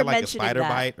Thank you he for had like a mentioning spider that.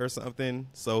 bite or something,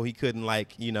 so he couldn't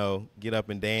get up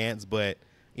and dance. But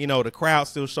the crowd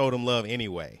still showed him love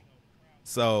anyway.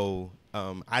 So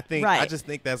I just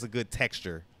think that's a good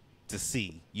texture to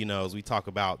see. As we talk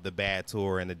about the Bad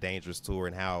Tour and the Dangerous Tour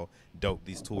and how dope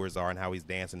these tours are and how he's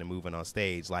dancing and moving on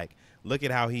stage. Like, look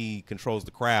at how he controls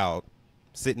the crowd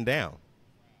sitting down.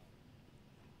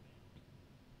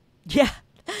 Yeah,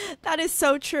 that is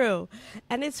so true.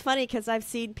 And it's funny because I've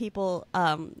seen people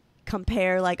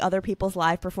compare like other people's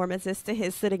live performances to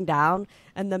his sitting down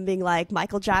and them being like,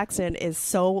 Michael Jackson is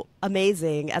so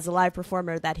amazing as a live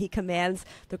performer that he commands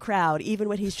the crowd even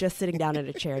when he's just sitting down in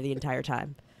a chair the entire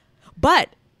time.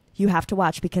 But you have to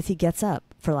watch because he gets up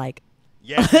for like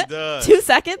Yes, he does. 2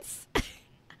 seconds.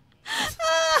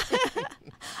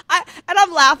 And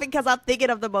I'm laughing because I'm thinking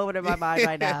of the moment in my mind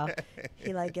right now.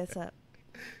 He like gets up.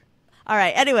 All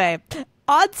right. Anyway,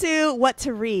 on to what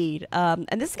to read. And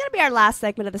this is going to be our last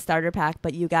segment of the starter pack.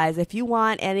 But you guys, if you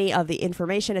want any of the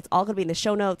information, it's all going to be in the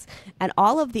show notes. And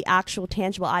all of the actual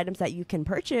tangible items that you can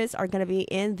purchase are going to be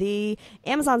in the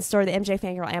Amazon store, the MJ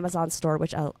Fangirl Amazon store,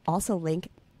 which I'll also link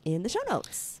in the show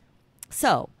notes.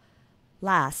 So,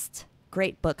 last,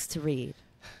 great books to read.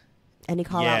 Any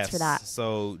call outs for that?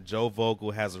 So Joe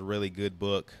Vogel has a really good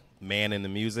book, Man in the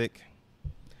Music.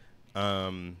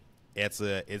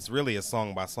 It's really a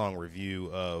song by song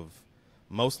review of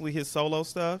mostly his solo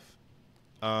stuff.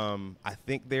 I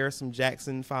think there's some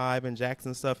Jackson 5 and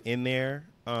Jackson stuff in there,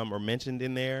 or mentioned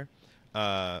in there.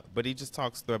 But he just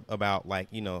talks about like,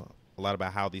 you know, a lot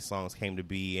about how these songs came to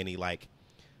be, any like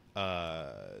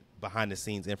behind the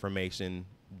scenes information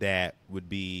that would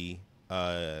be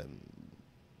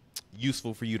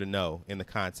useful for you to know in the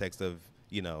context of,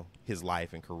 you know, his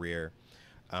life and career.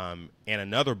 And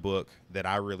another book that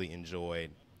I really enjoyed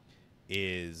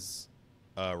is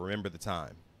Remember the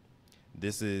Time.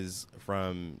 This is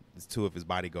from two of his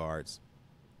bodyguards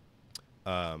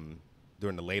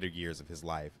during the later years of his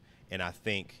life. And I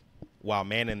think while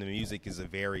Man in the Music is a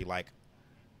very like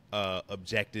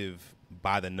objective,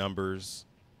 by the numbers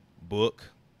book,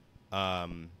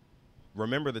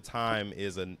 Remember the Time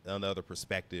is another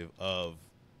perspective of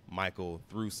Michael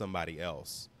through somebody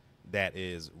else that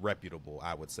is reputable,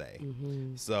 I would say.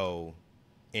 Mm-hmm. So,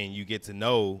 and you get to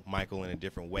know Michael in a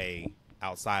different way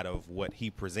outside of what he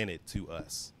presented to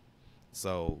us.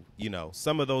 So, you know,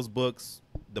 some of those books,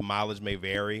 the mileage may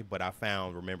vary, but I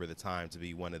found Remember the Time to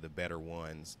be one of the better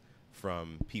ones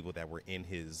from people that were in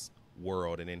his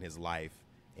world and in his life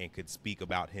and could speak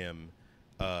about him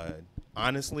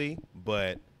honestly,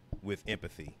 but with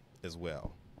empathy as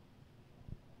well.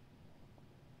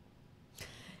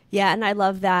 Yeah, and I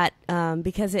love that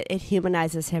because it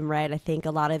humanizes him, right? I think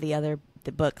a lot of the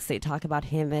books, they talk about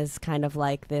him as kind of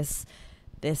like this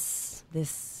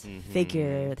mm-hmm.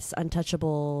 figure, this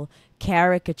untouchable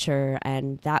caricature,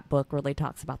 and that book really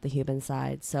talks about the human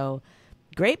side. So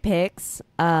great picks.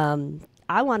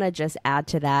 I want to just add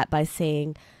to that by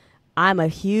saying I'm a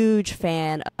huge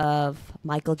fan of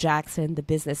Michael Jackson, the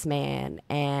businessman,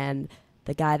 and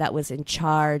the guy that was in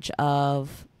charge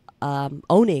of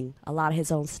owning a lot of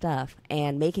his own stuff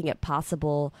and making it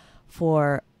possible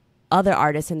for other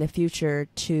artists in the future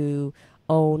to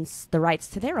own the rights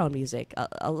to their own music.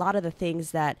 A lot of the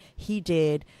things that he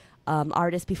did,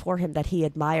 artists before him that he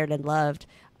admired and loved,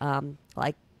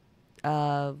 like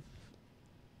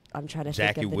I'm trying to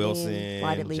Jackie think of the Wilson,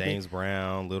 name. James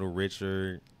Brown, Little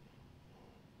Richard.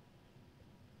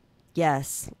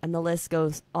 Yes, and the list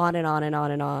goes on and on and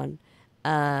on and on.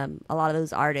 A lot of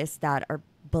those artists that are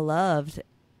beloved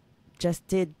just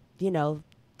didn't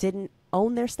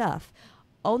own their stuff,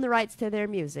 own the rights to their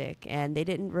music, and they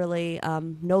didn't really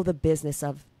know the business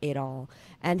of it all.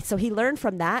 And so he learned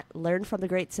from the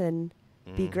greats and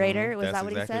be greater. Was that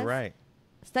what exactly he said? Right.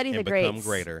 Study the greats. Become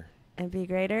greater. And be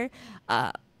greater.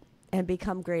 And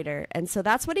become greater. And so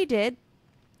that's what he did.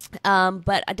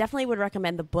 But I definitely would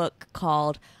recommend the book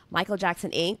called Michael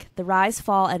Jackson, Inc., The Rise,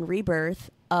 Fall, and Rebirth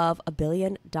of a $1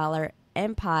 Billion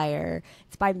Empire.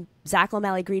 It's by Zach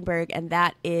O'Malley Greenberg, and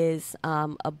that is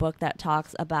a book that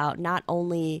talks about not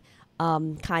only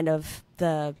kind of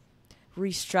the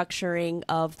restructuring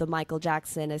of the Michael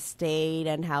Jackson estate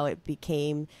and how it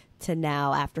became to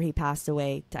now, after he passed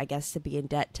away, I guess, to be in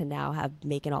debt to now have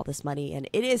making all this money. And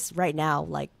it is right now,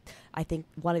 like, I think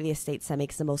one of the estates that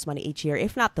makes the most money each year,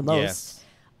 if not the most.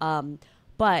 Yes.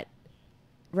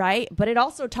 But it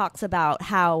also talks about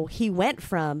how he went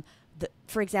from,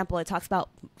 for example, it talks about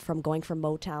from going from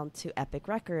Motown to Epic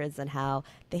Records and how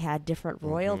they had different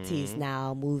royalties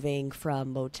now moving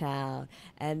from Motown.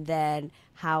 And then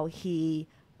how he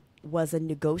was a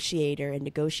negotiator and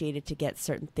negotiated to get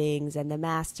certain things and the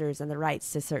masters and the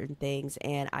rights to certain things.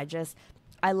 And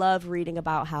I love reading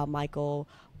about how Michael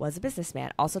was a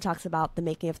businessman. Also talks about the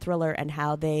making of Thriller and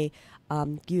how they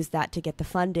used that to get the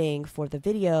funding for the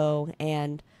video.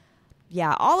 And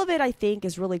yeah, all of it I think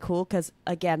is really cool because,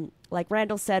 again, like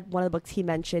Randall said, one of the books he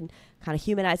mentioned kind of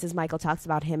humanizes Michael, talks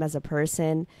about him as a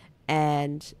person,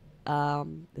 and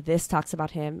this talks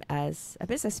about him as a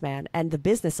businessman and the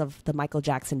business of the Michael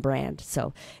Jackson brand.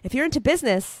 So if you're into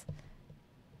business,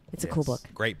 it's a cool book.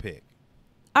 Great pick.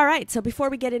 All right, so before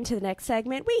we get into the next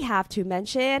segment, we have to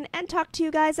mention and talk to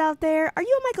you guys out there. Are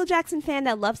you a Michael Jackson fan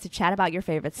that loves to chat about your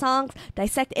favorite songs,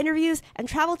 dissect interviews, and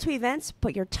travel to events,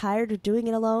 but you're tired of doing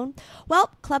it alone?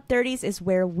 Well, Club 30s is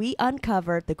where we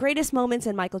uncover the greatest moments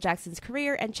in Michael Jackson's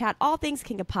career and chat all things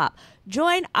King of Pop.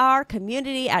 Join our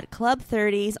community at Club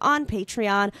 30s on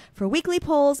Patreon for weekly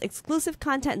polls, exclusive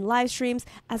content and live streams,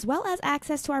 as well as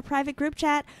access to our private group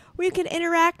chat where you can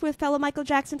interact with fellow Michael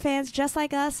Jackson fans just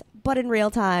like us, but in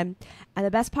real time. And the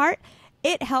best part,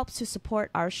 it helps to support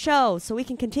our show so we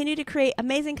can continue to create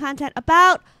amazing content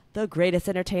about the greatest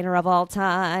entertainer of all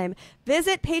time.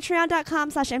 Visit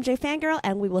patreon.com/MJFangirl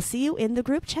and we will see you in the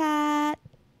group chat.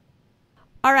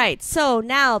 All right, so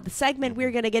now the segment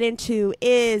we're going to get into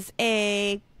is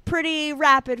a pretty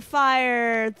rapid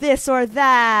fire this or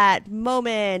that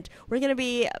moment. We're going to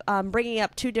be bringing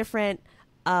up two different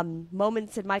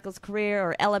moments in Michael's career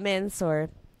or elements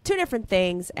or two different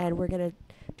things, and we're going to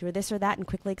do this or that and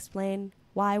quickly explain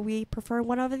why we prefer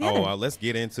one over the other. Oh, let's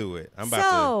get into it. I'm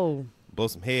about to blow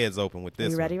some heads open with this.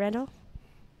 Are you ready, Randall?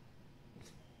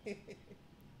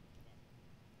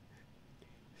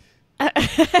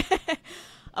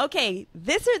 Okay,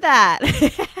 this or that.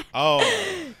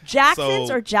 Jackson's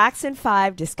or Jackson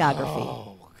 5 discography.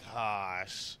 Oh,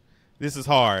 gosh. This is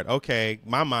hard. Okay,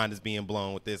 my mind is being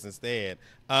blown with this instead.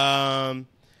 I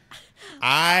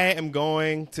am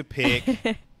going to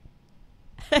pick.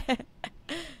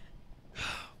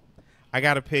 I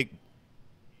gotta pick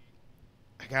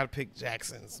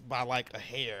Jackson's by like a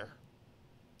hair,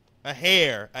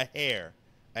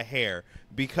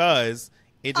 because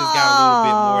it just got a little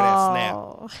bit more of that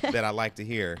snap that I like to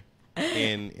hear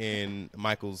in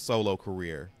Michael's solo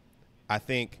career. I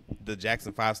think the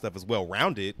Jackson 5 stuff is well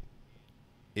rounded.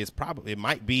 It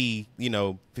might be,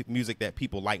 music that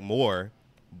people like more,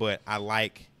 but I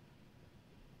like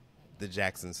the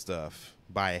Jackson stuff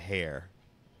by a hair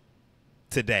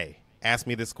today. Ask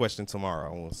me this question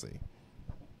tomorrow and we'll see.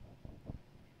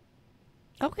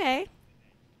 Okay.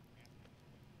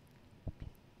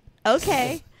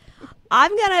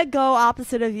 I'm going to go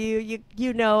opposite of you.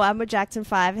 You know I'm a Jackson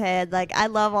 5 head. Like, I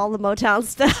love all the Motown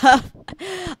stuff.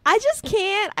 I just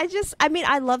can't.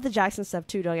 I love the Jackson stuff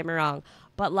too, don't get me wrong.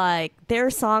 But, like, there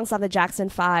are songs on the Jackson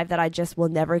 5 that I just will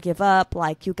never give up.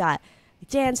 Like, you got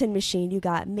Dancing Machine. You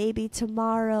got Maybe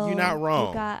Tomorrow. You're not wrong.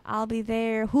 You got I'll Be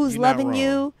There. Who's Loving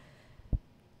You?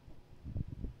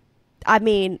 I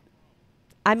mean,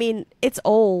 it's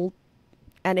old.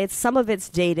 And some of it's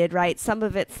dated, right? Some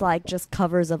of it's like just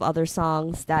covers of other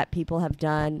songs that people have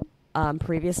done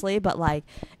previously, but like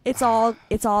it's all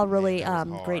really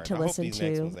great to listen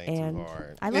to, and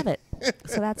I love it.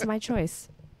 So that's my choice.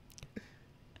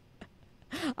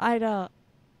 I know.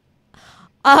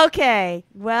 Okay,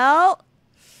 well,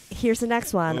 here's the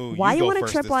next one. Ooh, Why You Want to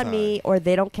first Trip this on time. Me or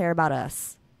They Don't Care About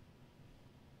Us?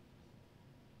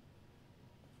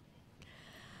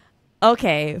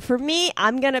 Okay, for me,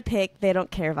 I'm going to pick They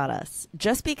Don't Care About Us.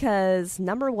 Just because,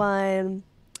 number one,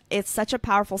 it's such a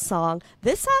powerful song.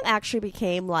 This song actually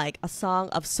became like a song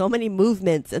of so many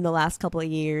movements in the last couple of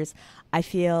years. I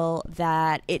feel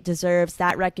that it deserves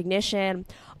that recognition.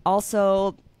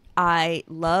 Also, I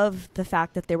love the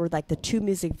fact that there were like the two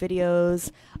music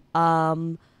videos,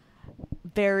 very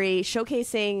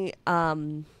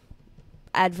showcasing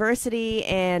adversity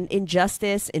and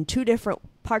injustice in two different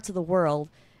parts of the world.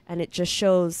 And it just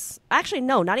shows, actually,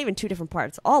 no, not even two different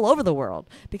parts, all over the world.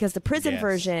 Because the prison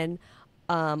version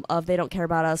of They Don't Care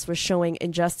About Us was showing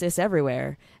injustice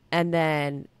everywhere. And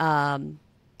then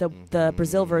the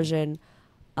Brazil version,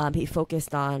 he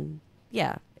focused on,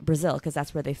 Brazil, because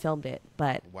that's where they filmed it.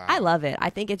 But I love it. I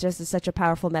think it just is such a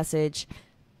powerful message.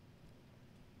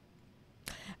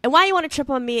 And Why You Want to Trip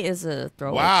on Me is a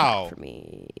throwaway track for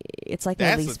me. It's like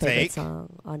my least favorite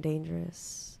song on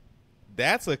Dangerous.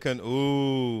 That's a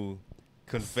confession.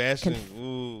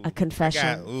 Ooh, a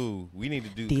confession. We need to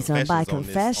do These confessions are my on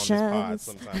confessions. This pod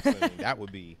sometime soon. That would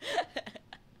be.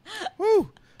 Woo.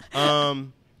 I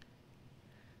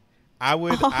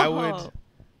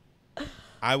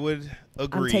would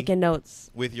agree. I'm taking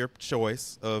notes with your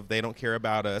choice of They Don't Care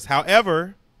About Us.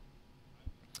 However,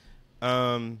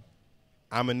 I'm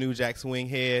a New Jack Swing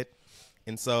head,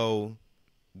 and so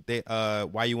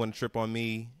Why You Want to Trip on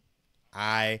Me,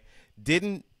 I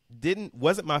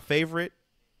wasn't my favorite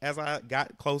as I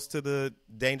got close to the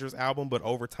Dangerous album, but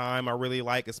over time I really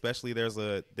like, especially there's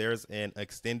an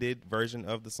extended version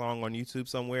of the song on YouTube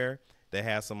somewhere that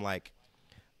has some like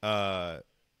that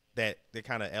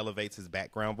kind of elevates his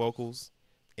background vocals,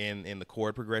 in the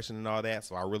chord progression and all that.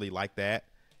 So I really like that.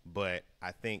 But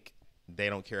I think they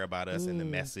don't care about us and the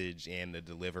message and the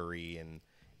delivery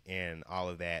and all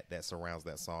of that surrounds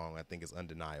that song. I think is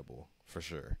undeniable for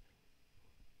sure.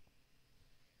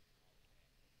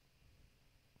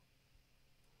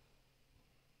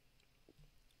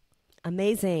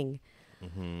 Amazing.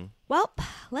 Well,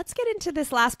 let's get into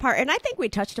this last part. And I think we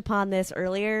touched upon this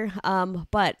earlier.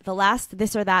 But the last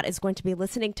this or that is going to be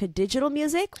listening to digital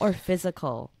music or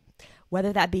physical,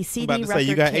 whether that be CD, I'm about to record, say,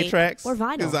 you got tape, 8 tracks? or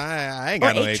vinyl. Because I ain't Or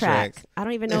got no 8 8-track. tracks. I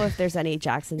don't even know if there's any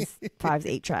Jackson 5's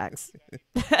 8 tracks.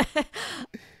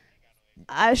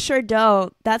 I sure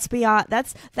don't. That's beyond.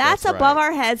 That's above right.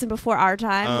 our heads and before our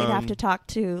time. We'd have to talk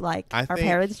to like I our think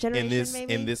parents' generation. in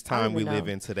maybe? this I don't time we even live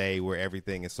know. in today, where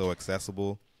everything is so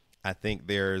accessible, I think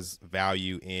there's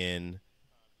value in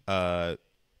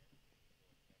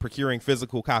procuring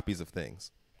physical copies of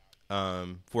things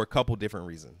for a couple different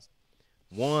reasons.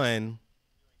 One,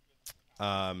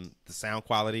 the sound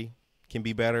quality can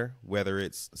be better, whether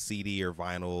it's CD or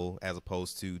vinyl as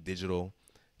opposed to digital,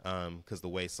 because the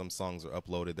way some songs are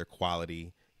uploaded, their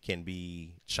quality can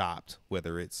be chopped,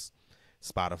 whether it's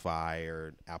Spotify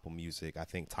or Apple Music. I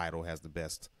think Tidal has the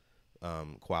best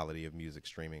quality of music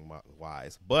streaming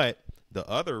wise. But the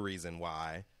other reason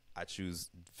why I choose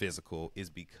physical is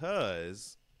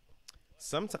because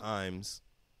sometimes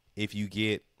if you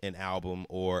get an album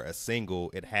or a single,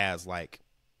 it has like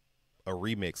a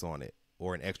remix on it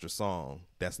or an extra song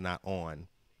that's not on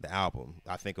the album.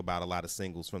 I think about a lot of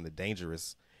singles from the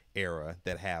Dangerous era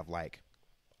that have like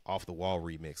off the wall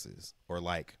remixes or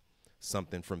like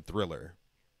something from Thriller,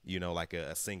 like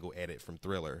a single edit from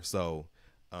Thriller. So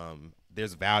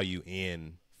there's value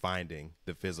in finding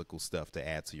the physical stuff to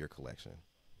add to your collection.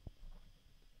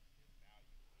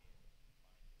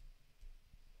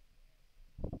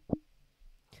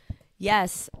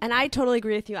 Yes, and I totally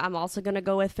agree with you. I'm also going to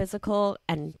go with physical.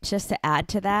 And just to add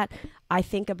to that, I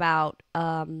think about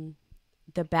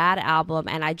the Bad album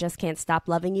and I Just Can't Stop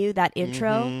Loving You, that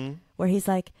intro where he's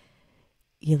like,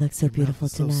 you look so beautiful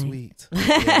tonight. So sweet.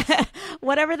 Yes.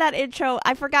 Whatever that intro,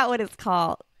 I forgot what it's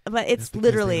called, but it's That's because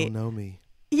literally. they don't know me.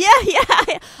 Yeah.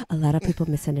 A lot of people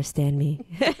misunderstand me.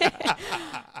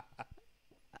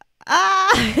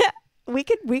 We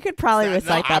could probably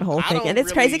recite that whole thing, and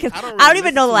it's crazy because I don't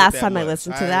even know the last time I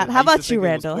listened to that. How about you,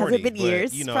 Randall? Has it been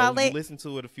years? Probably. You listen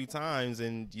to it a few times,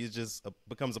 and you just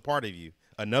becomes a part of you,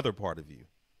 another part of you.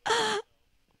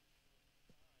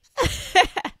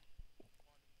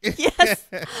 Yes,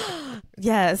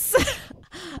 yes.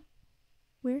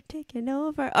 We're taking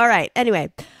over. All right.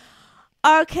 Anyway.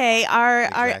 Okay,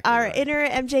 our inner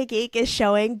MJ geek is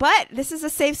showing, but this is a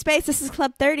safe space. This is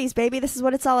Club 30s, baby. This is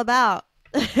what it's all about.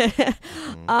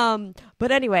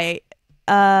 But anyway,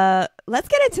 let's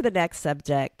get into the next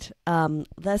subject.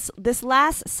 This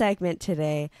last segment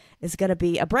today is going to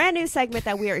be a brand new segment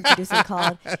that we are introducing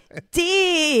called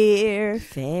Dear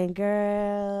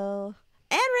Fangirl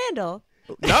and Randall.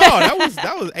 No, that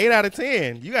was 8 out of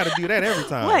 10. You got to do that every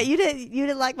time. What, you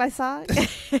didn't like my song?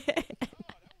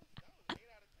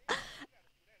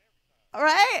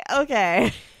 Right?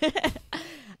 Okay.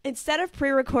 Instead of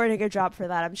pre-recording a drop for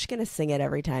that, I'm just going to sing it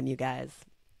every time, you guys.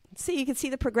 So you can see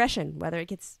the progression, whether it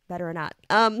gets better or not.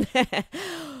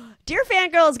 Dear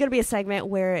Fangirl is going to be a segment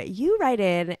where you write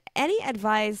in any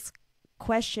advice,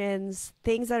 questions,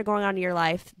 things that are going on in your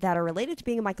life that are related to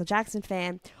being a Michael Jackson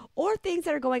fan, or things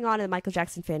that are going on in the Michael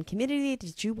Jackson fan community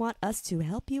that you want us to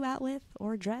help you out with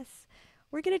or address.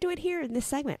 We're going to do it here in this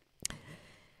segment.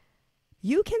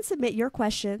 You can submit your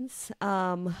questions,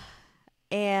 and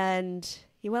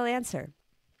you will answer.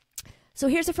 So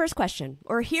here's the first question,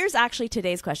 or here's actually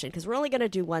today's question, because we're only going to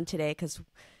do one today, because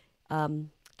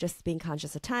just being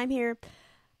conscious of time here.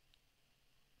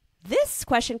 This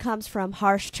question comes from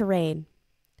Harsh Terrain.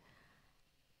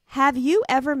 Have you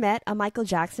ever met a Michael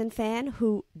Jackson fan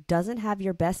who doesn't have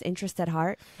your best interest at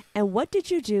heart, and what did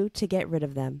you do to get rid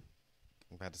of them?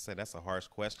 I'm about to say that's a harsh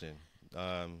question.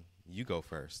 You go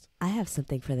first. I have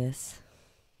something for this.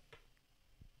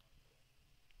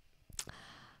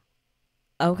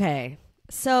 Okay.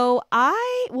 So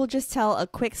I will just tell a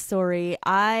quick story.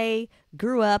 I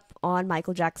grew up on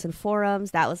Michael Jackson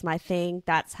forums. That was my thing.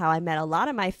 That's how I met a lot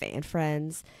of my fan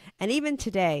friends. And even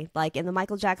today, like in the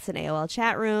Michael Jackson AOL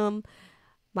chat room,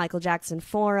 Michael Jackson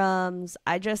forums,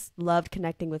 I just loved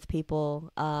connecting with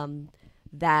people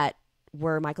that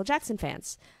were Michael Jackson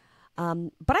fans.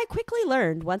 But I quickly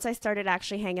learned once I started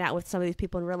actually hanging out with some of these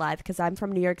people in real life, because I'm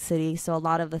from New York City, so a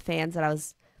lot of the fans that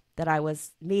I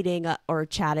was meeting or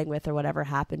chatting with or whatever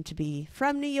happened to be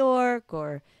from New York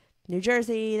or New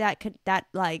Jersey, that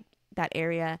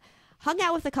area. hung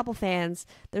out with a couple fans.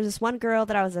 There's this one girl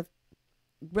that I was a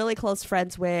really close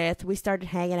friends with. We started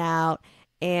hanging out,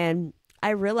 and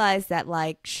I realized that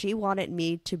like she wanted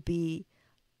me to be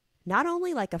not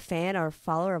only like a fan or a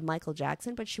follower of Michael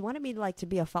Jackson, but she wanted me to like to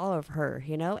be a follower of her,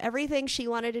 you know? Everything she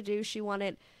wanted to do, she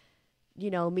wanted,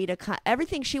 you know, me to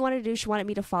everything she wanted to do, she wanted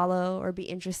me to follow or be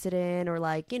interested in, or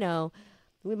like, you know,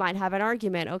 we might have an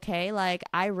argument. Okay, like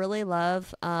I really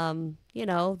love you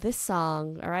know, this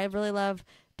song, or I really love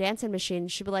Dancing Machine.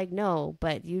 She'd be like, "No,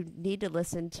 but you need to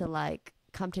listen to like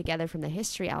Come Together from the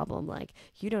History album. Like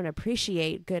you don't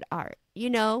appreciate good art." You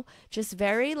know, just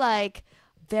very like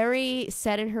very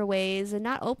set in her ways and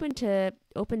not open to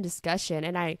open discussion.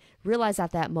 And I realized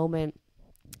at that moment,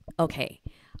 okay,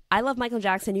 I love Michael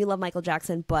Jackson, you love Michael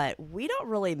Jackson, but we don't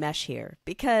really mesh here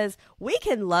because we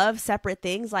can love separate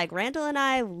things. Like Randall and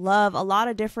I love a lot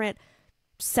of different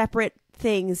separate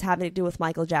things having to do with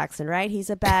Michael Jackson, right? He's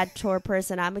a bad tour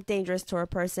person. I'm a dangerous tour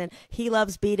person. He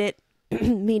loves Beat It.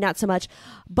 Me, not so much.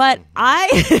 But I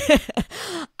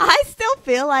I still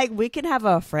feel like we can have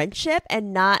a friendship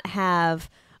and not have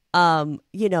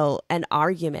you know, an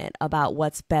argument about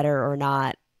what's better or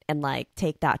not and like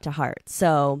take that to heart.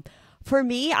 So for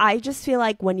me, I just feel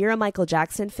like when you're a Michael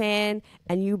Jackson fan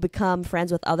and you become friends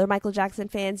with other Michael Jackson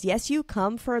fans, yes, you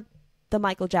come for the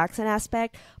Michael Jackson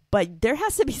aspect, but there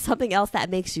has to be something else that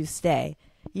makes you stay.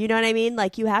 You know what I mean?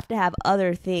 Like you have to have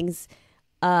other things,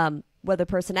 whether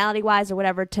personality wise or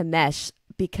whatever, to mesh,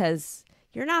 because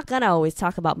you're not going to always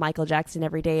talk about Michael Jackson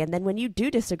every day. And then when you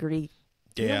do disagree,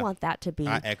 you don't want that to be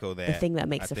I echo that. the thing that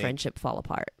makes a friendship fall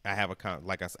apart. I have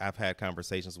I've had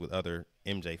conversations with other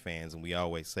MJ fans, and we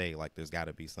always say like there's got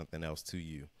to be something else to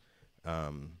you,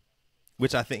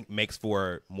 which I think makes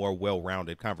for more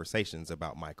well-rounded conversations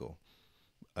about Michael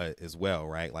as well,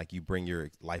 right? Like you bring your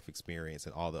life experience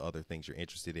and all the other things you're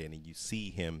interested in, and you see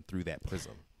him through that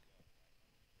prism.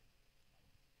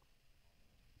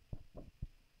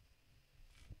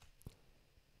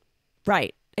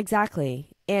 Right, exactly.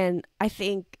 And I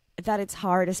think that it's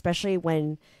hard, especially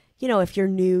when, you know, if you're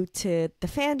new to the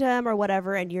fandom or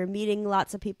whatever, and you're meeting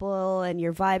lots of people and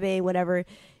you're vibing, whatever,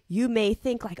 you may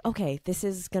think like, okay, this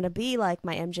is going to be like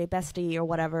my MJ bestie or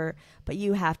whatever, but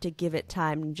you have to give it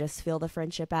time and just feel the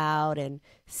friendship out and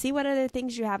see what other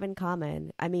things you have in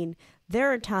common. I mean,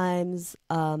 there are times,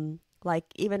 like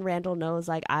even Randall knows,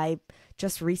 like I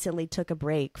just recently took a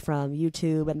break from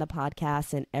YouTube and the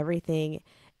podcast and everything,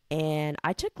 and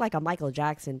I took like a Michael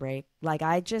Jackson break. Like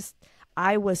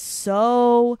I was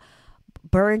so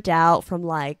burnt out from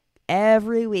like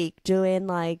every week doing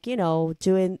like, you know,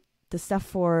 doing the stuff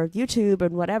for YouTube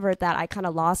and whatever, that I kind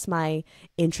of lost my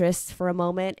interest for a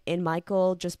moment in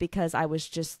Michael, just because I was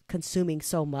just consuming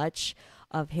so much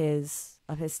of his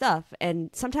stuff.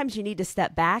 And sometimes you need to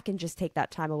step back and just take that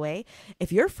time away.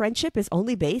 If your friendship is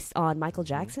only based on Michael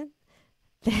Jackson,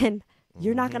 then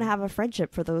you're not going to have a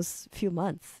friendship for those few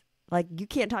months. Like you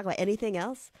can't talk about anything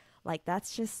else. Like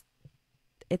that's just,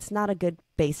 it's not a good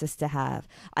basis to have.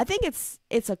 I think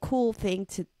it's a cool thing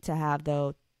to have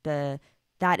though,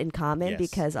 that in common, Yes.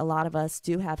 because a lot of us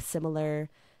do have similar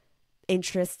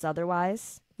interests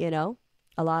otherwise, you know?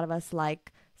 A lot of us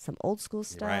like some old school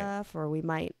stuff, or we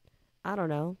might, I don't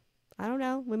know,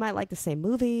 we might like the same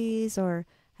movies or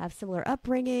have similar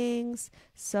upbringings.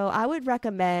 So I would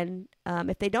recommend,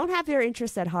 if they don't have your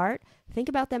interests at heart, think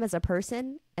about them as a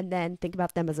person and then think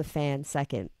about them as a fan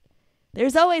second.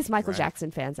 There's always Michael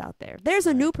Jackson fans out there. There's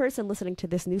a new person listening to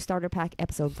this new starter pack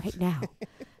episode right now.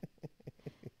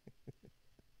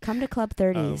 Come to Club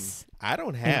 30s. I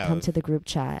don't have. Come to the group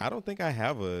chat. I don't think I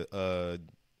have a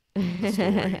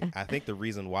story. I think the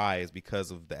reason why is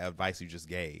because of the advice you just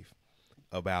gave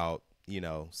about, you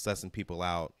know, sussing people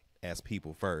out as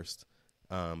people first,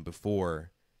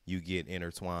 before you get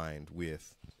intertwined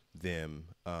with them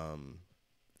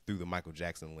through the Michael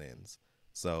Jackson lens.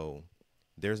 So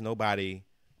there's nobody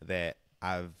that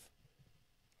I've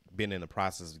been in the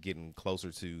process of getting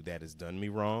closer to that has done me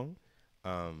wrong.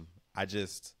 I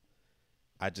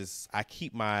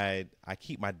keep my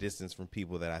distance from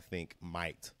people that I think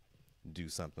might do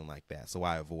something like that. So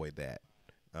I avoid that.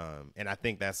 And I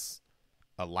think that's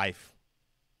a life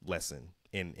lesson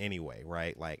in any way,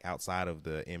 right? Like outside of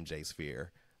the MJ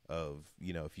sphere of,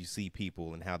 you know, if you see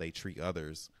people and how they treat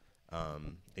others,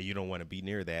 and you don't want to be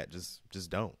near that, just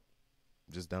don't.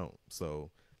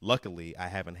 So luckily I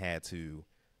haven't had to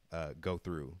go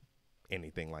through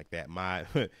anything like that. My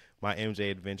my MJ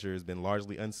adventure has been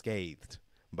largely unscathed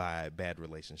by bad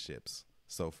relationships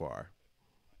so far.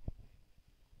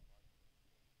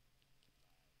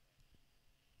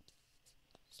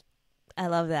 I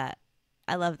love that.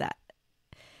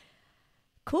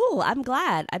 Cool. I'm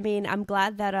glad. I mean, I'm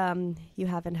glad that you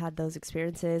haven't had those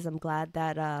experiences. I'm glad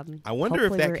that I wonder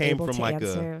if that came from like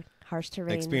a harsh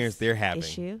terrain experience they're having,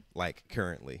 issue. like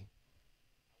currently.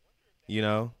 You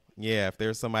know, yeah. If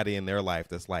there's somebody in their life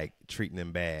that's like treating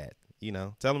them bad, you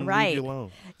know, tell them to leave you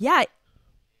alone. Yeah.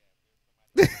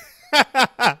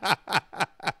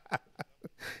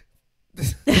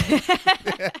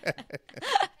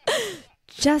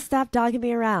 Just stop dogging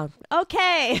me around.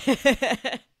 Okay.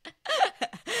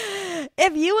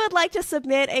 If you would like to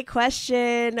submit a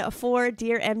question for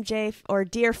Dear MJ or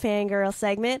Dear Fangirl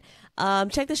segment,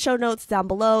 check the show notes down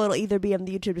below. It'll either be in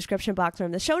the YouTube description box or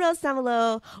in the show notes down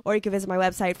below, or you can visit my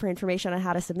website for information on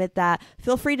how to submit that.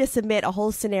 Feel free to submit a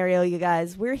whole scenario, you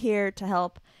guys. We're here to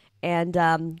help, and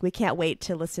we can't wait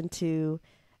to listen to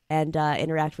and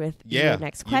interact with your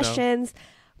next questions.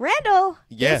 Randall,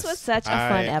 this was such a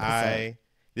fun episode.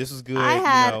 This was good. I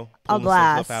had a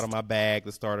blast. Stuff out of my bag,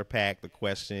 the starter pack, the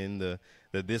question, the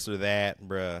this or that,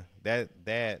 bruh.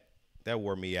 That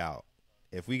wore me out.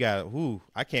 If we got,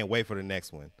 I can't wait for the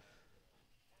next one.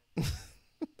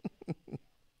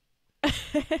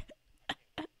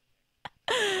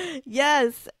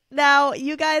 Yes. Now,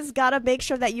 you guys got to make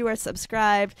sure that you are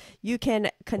subscribed. You can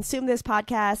consume this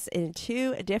podcast in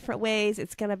 2 different ways.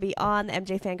 It's going to be on the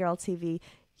MJ Fangirl TV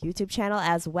YouTube channel,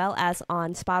 as well as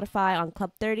on Spotify on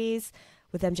Club 30s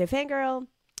with MJ Fangirl.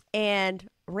 And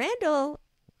Randall,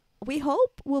 we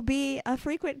hope, will be a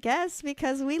frequent guest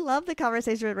because we love the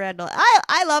conversation with Randall.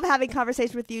 I love having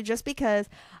conversation with you just because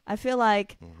I feel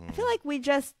like we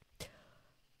just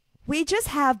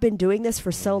have been doing this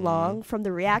for so long, from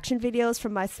the reaction videos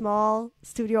from my small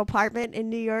studio apartment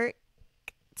in New York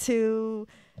to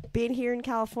being here in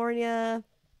California,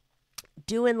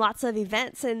 doing lots of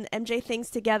events and MJ things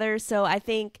together. So I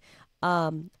think I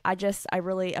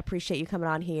really appreciate you coming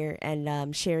on here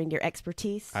and sharing your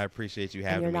expertise. I appreciate you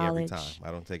having me every time.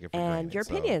 I don't take it for granted. And your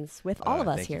opinions with all of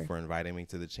us here. Thank you for inviting me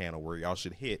to the channel, where y'all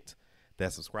should hit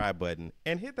that subscribe button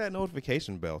and hit that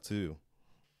notification bell too.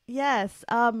 Yes.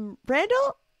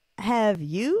 Randall, have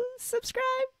you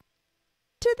subscribed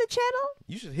to the channel?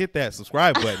 You should hit that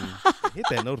subscribe button and hit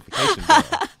that notification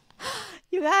bell.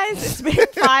 You guys, it's been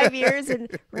 5 years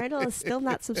and Randall is still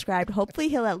not subscribed. Hopefully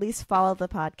he'll at least follow the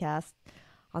podcast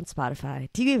on Spotify.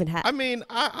 Do you even have? I mean,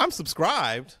 I'm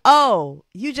subscribed. Oh,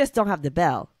 you just don't have the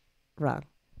bell. Wrong.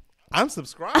 I'm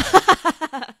subscribed.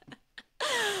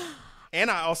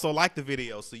 And I also like the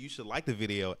video, so you should like the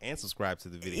video and subscribe to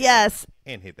the video. Yes.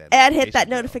 And hit that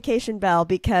notification bell,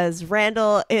 because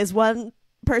Randall is one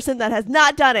person that has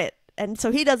not done it. And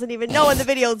so he doesn't even know when the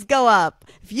videos go up.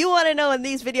 If you want to know when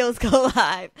these videos go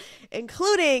live,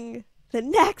 including the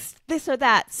next this or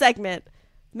that segment,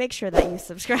 make sure that you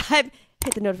subscribe,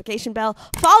 hit the notification bell,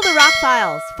 follow the Rock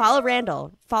Files, follow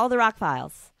Randall, follow the Rock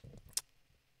Files.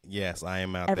 Yes, I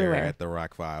am out everywhere there at the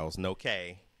Rock Files, no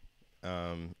K.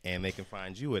 And they can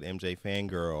find you at MJ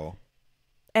Fangirl.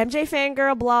 MJ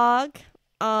Fangirl blog.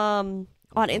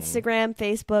 On Instagram,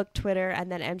 Facebook, Twitter,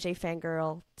 and then MJ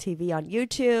Fangirl TV on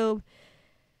YouTube.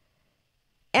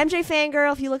 MJ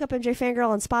Fangirl, if you look up MJ Fangirl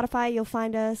on Spotify, you'll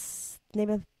find us. The name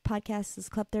of the podcast is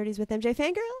Club 30s with MJ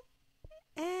Fangirl.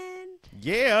 And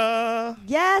yeah.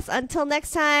 Yes, until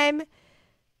next time,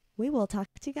 we will talk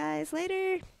to you guys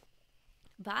later.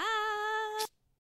 Bye.